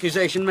extraordinary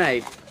accusation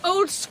made?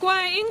 Old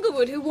Squire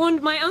Inglewood, who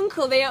warned my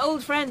uncle they are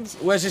old friends.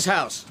 Where's his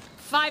house?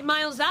 5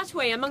 miles that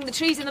way, among the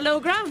trees in the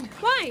low ground.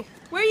 Why?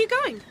 Where are you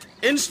going?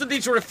 Instantly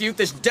to refute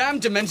this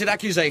damned demented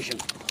accusation.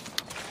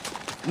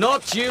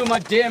 Not you, my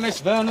dear Miss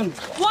Vernon.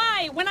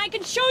 Why? When I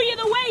can show you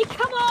the way,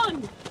 come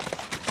on!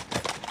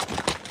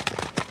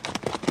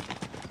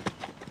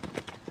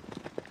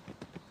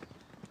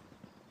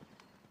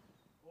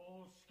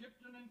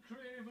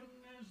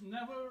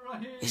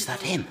 Is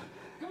that him?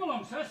 Come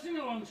along, sir, sing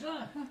along,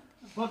 sir.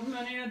 But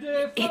many a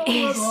day It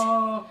is.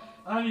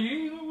 And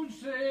he would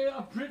say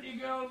a pretty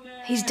girl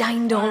named... He's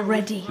dined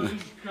already.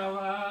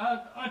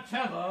 A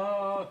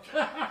tether.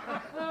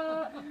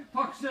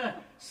 Foxer,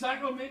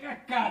 sack'll make a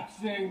cat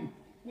sing.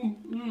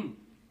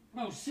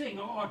 Now sing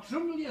or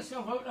tremble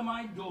yourself out of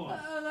my door.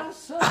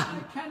 Sir,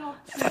 I cannot...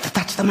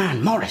 That's the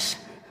man, Morris.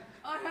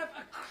 I have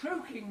a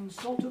croaking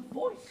sort of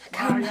voice.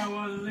 Why,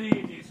 you're a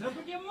lady, sir,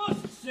 but you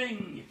must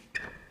sing.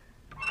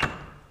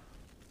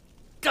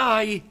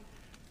 Die.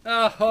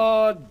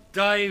 Oh,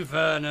 Die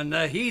Vernon,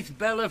 the heath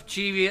belle of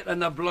Cheviot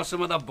and the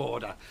blossom of the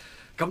border.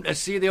 Come to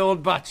see the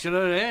old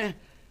bachelor, eh?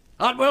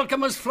 Art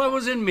welcome as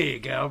flowers in May,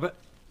 girl, but...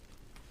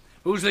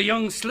 Who's the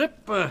young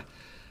slip?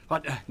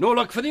 What, no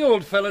luck for the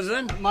old fellas,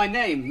 then? My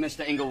name,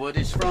 Mr. Inglewood,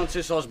 is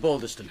Francis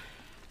Osbaldeston.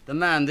 The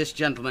man this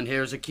gentleman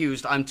here is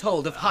accused, I'm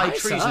told, of high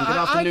treason. Sir, Good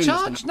afternoon, I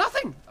charge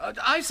nothing.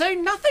 I say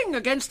nothing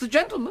against the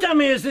gentleman. Damn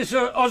me, is this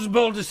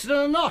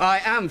Osbaldeston or not?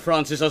 I am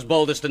Francis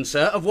Osbaldeston,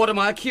 sir. Of what am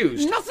I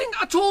accused? Nothing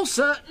at all,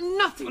 sir.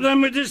 Nothing.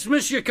 Then we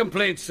dismiss your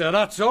complaint, sir,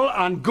 that's all,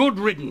 and good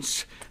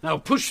riddance. Now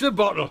push the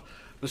bottle.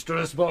 Mr.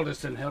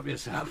 Osbaldeston, help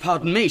yourself.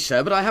 Pardon me,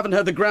 sir, but I haven't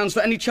heard the grounds for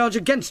any charge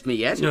against me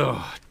yet.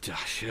 Oh,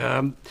 dash.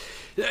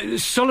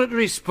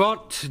 Solitary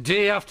spot.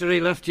 Day after he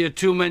left here,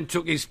 2 men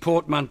took his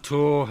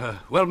portmanteau.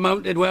 Well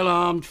mounted, well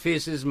armed,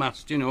 faces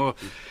masked, you know.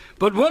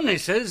 But one, he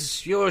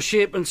says, your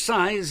shape and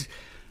size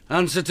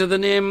answer to the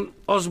name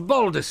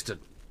Osbaldeston.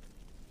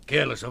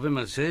 Careless of him,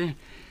 I'd say.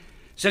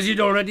 Says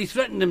you'd already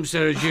threatened him,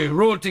 sir, as you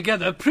rode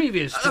together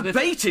previous to the...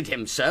 Baited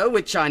him, sir,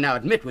 which I now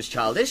admit was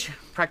childish,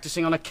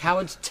 practising on a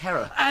coward's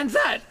terror. And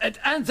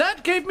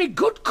that gave me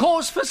good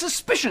cause for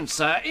suspicion,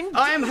 sir. Indeed.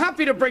 I am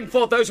happy to bring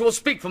forth those who will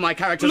speak for my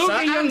character,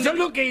 sir.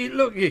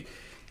 Looky.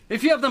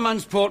 If you have the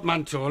man's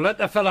portmanteau, let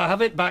the fellow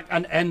have it back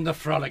and end the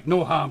frolic.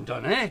 No harm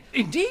done, eh?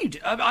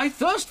 Indeed. I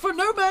thirst for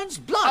no man's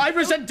blood. I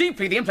resent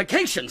deeply the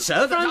implication,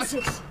 sir.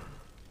 Francis.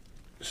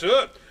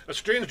 Sir, a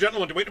strange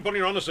gentleman to wait upon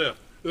your honour, sir.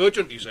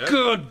 Urgently, sir.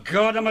 Good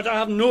God, I'm to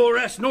have no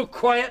rest, no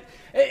quiet.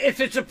 If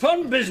it's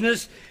upon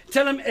business,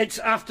 tell him it's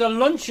after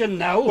luncheon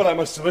now. Well, I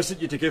must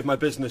solicit you to give my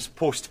business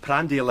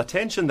postprandial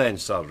attention then,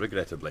 sir,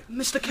 regrettably.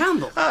 Mr.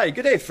 Campbell. Aye,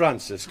 good day,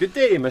 Francis. Good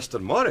day, Mr.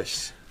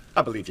 Morris.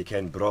 I believe you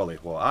ken brawly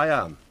what I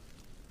am.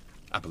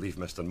 I believe,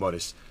 Mr.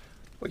 Morris,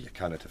 well, you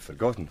cannot have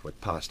forgotten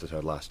what passed at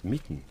our last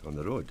meeting on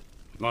the road.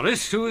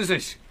 Morris, who is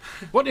this?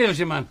 What ails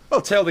you, man?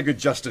 Well, tell the good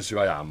justice who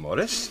I am,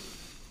 Morris.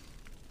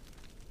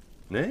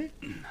 Nay?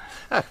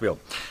 Ah, well,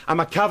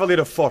 I'm a cavalier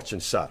of fortune,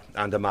 sir,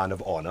 and a man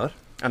of honour,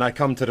 and I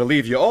come to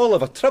relieve you all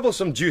of a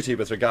troublesome duty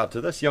with regard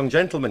to this young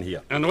gentleman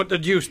here. And what the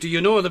deuce do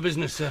you know of the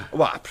business, sir?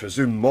 Well, I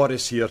presume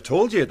Morris here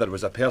told you there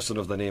was a person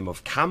of the name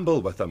of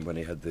Campbell with him when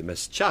he had the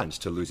mischance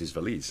to lose his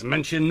valise.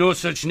 Mention no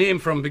such name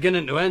from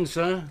beginning to end,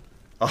 sir.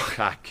 Oh,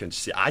 I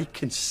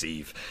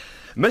conceive.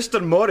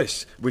 Mr.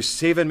 Morris was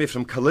saving me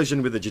from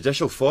collision with the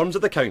judicial forms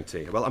of the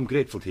county. Well, I'm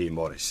grateful to you,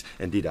 Morris.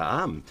 Indeed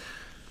I am.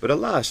 But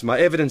alas, my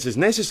evidence is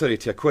necessary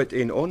to acquit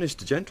an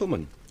honest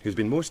gentleman who's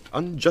been most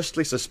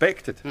unjustly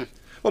suspected.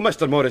 Well,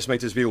 Mr. Morris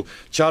might as well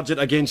charge it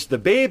against the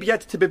babe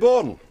yet to be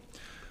born,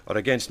 or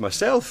against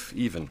myself,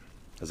 even,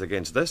 as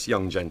against this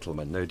young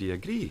gentleman. Now, do you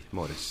agree,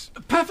 Morris?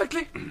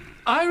 Perfectly.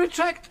 I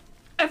retract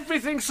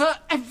everything, sir,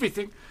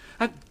 everything.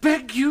 And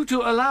beg you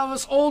to allow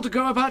us all to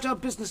go about our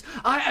business.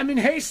 I am in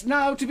haste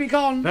now to be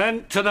gone.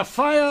 Then to the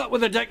fire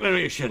with the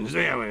declarations.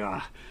 There we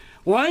are.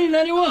 Wine,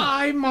 anyone?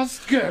 I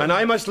must go. And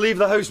I must leave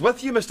the house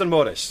with you, Mr.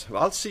 Morris.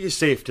 Well, I'll see you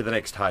safe to the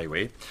next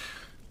highway.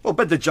 Well,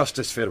 bid the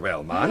justice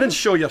farewell, man, and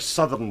show your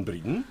southern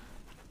breeding.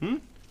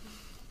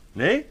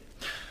 Nay?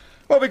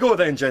 Well, we go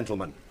then,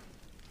 gentlemen.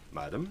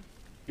 Madam,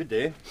 good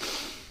day.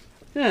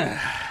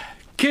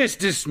 Case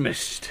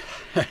dismissed.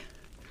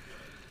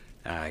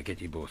 I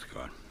get you both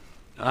gone.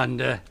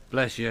 And,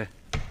 bless you.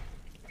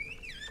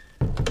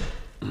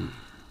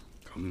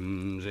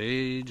 Comes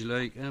age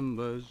like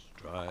embers,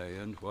 dry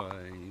and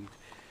white.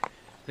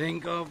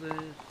 Think of this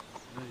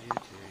as you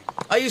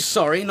take... Are you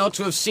sorry not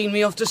to have seen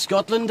me off to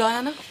Scotland,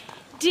 Diana?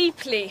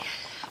 Deeply.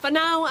 For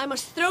now, I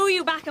must throw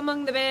you back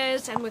among the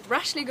bears, and with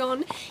Rashleigh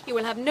gone, you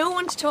will have no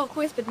one to talk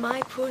with but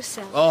my poor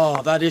self.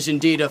 Oh, that is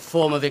indeed a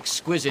form of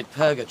exquisite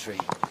purgatory.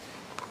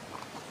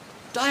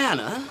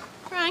 Diana?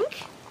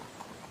 Frank?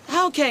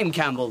 How came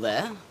Campbell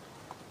there?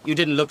 You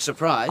didn't look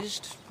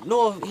surprised,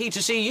 nor he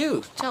to see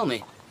you. Tell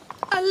me.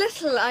 A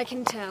little, I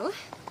can tell.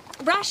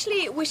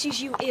 Rashleigh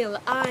wishes you ill,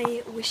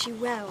 I wish you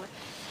well.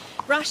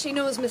 Rashleigh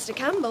knows Mr.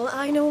 Campbell,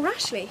 I know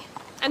Rashleigh.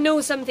 And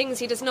knows some things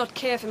he does not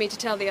care for me to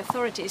tell the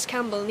authorities,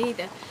 Campbell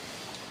neither.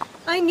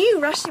 I knew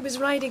Rashleigh was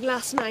riding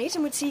last night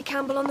and would see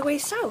Campbell on the way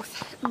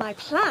south. My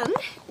plan,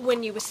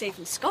 when you were safe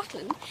in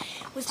Scotland,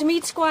 was to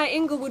meet Squire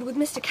Inglewood with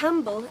Mr.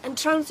 Campbell and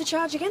trounce the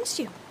charge against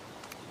you.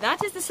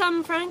 That is the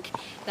sum, Frank.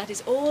 That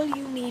is all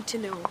you need to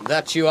know.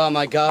 That you are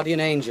my guardian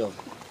angel.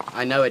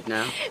 I know it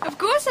now. Of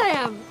course I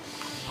am.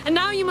 And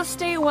now you must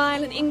stay a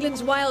while in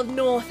England's wild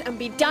north and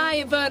be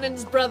Di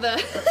Vernon's brother.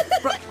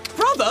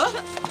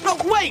 Brother? No,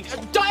 wait!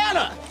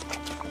 Diana!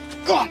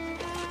 Go on!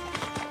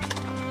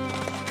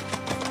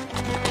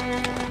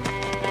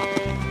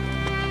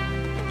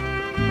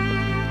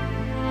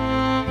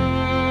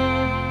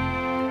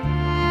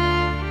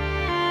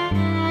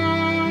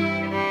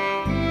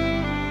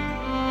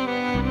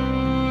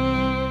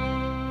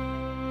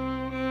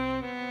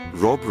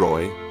 Rob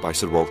Roy by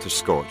Sir Walter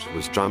Scott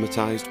was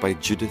dramatised by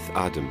Judith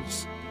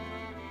Adams.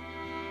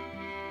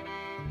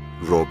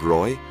 Rob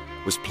Roy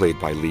was played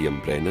by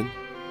Liam Brennan,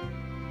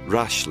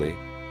 Rashleigh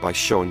by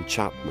Sean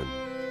Chapman,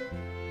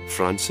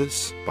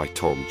 Francis by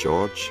Tom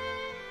George,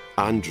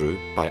 Andrew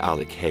by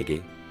Alec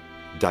Heggie,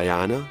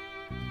 Diana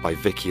by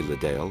Vicky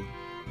Liddell,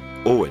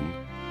 Owen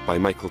by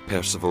Michael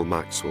Percival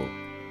Maxwell,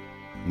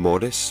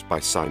 Morris by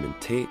Simon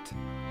Tate,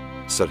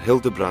 Sir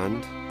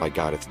Hildebrand by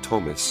Gareth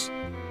Thomas,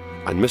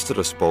 and Mr.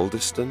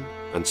 Osbaldiston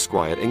and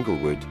Squire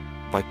Inglewood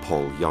by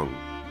Paul Young.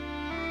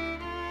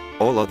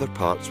 All other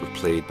parts were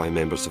played by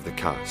members of the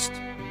cast.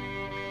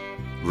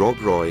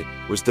 Rob Roy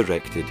was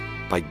directed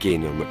by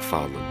Gaynor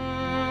McFarlane.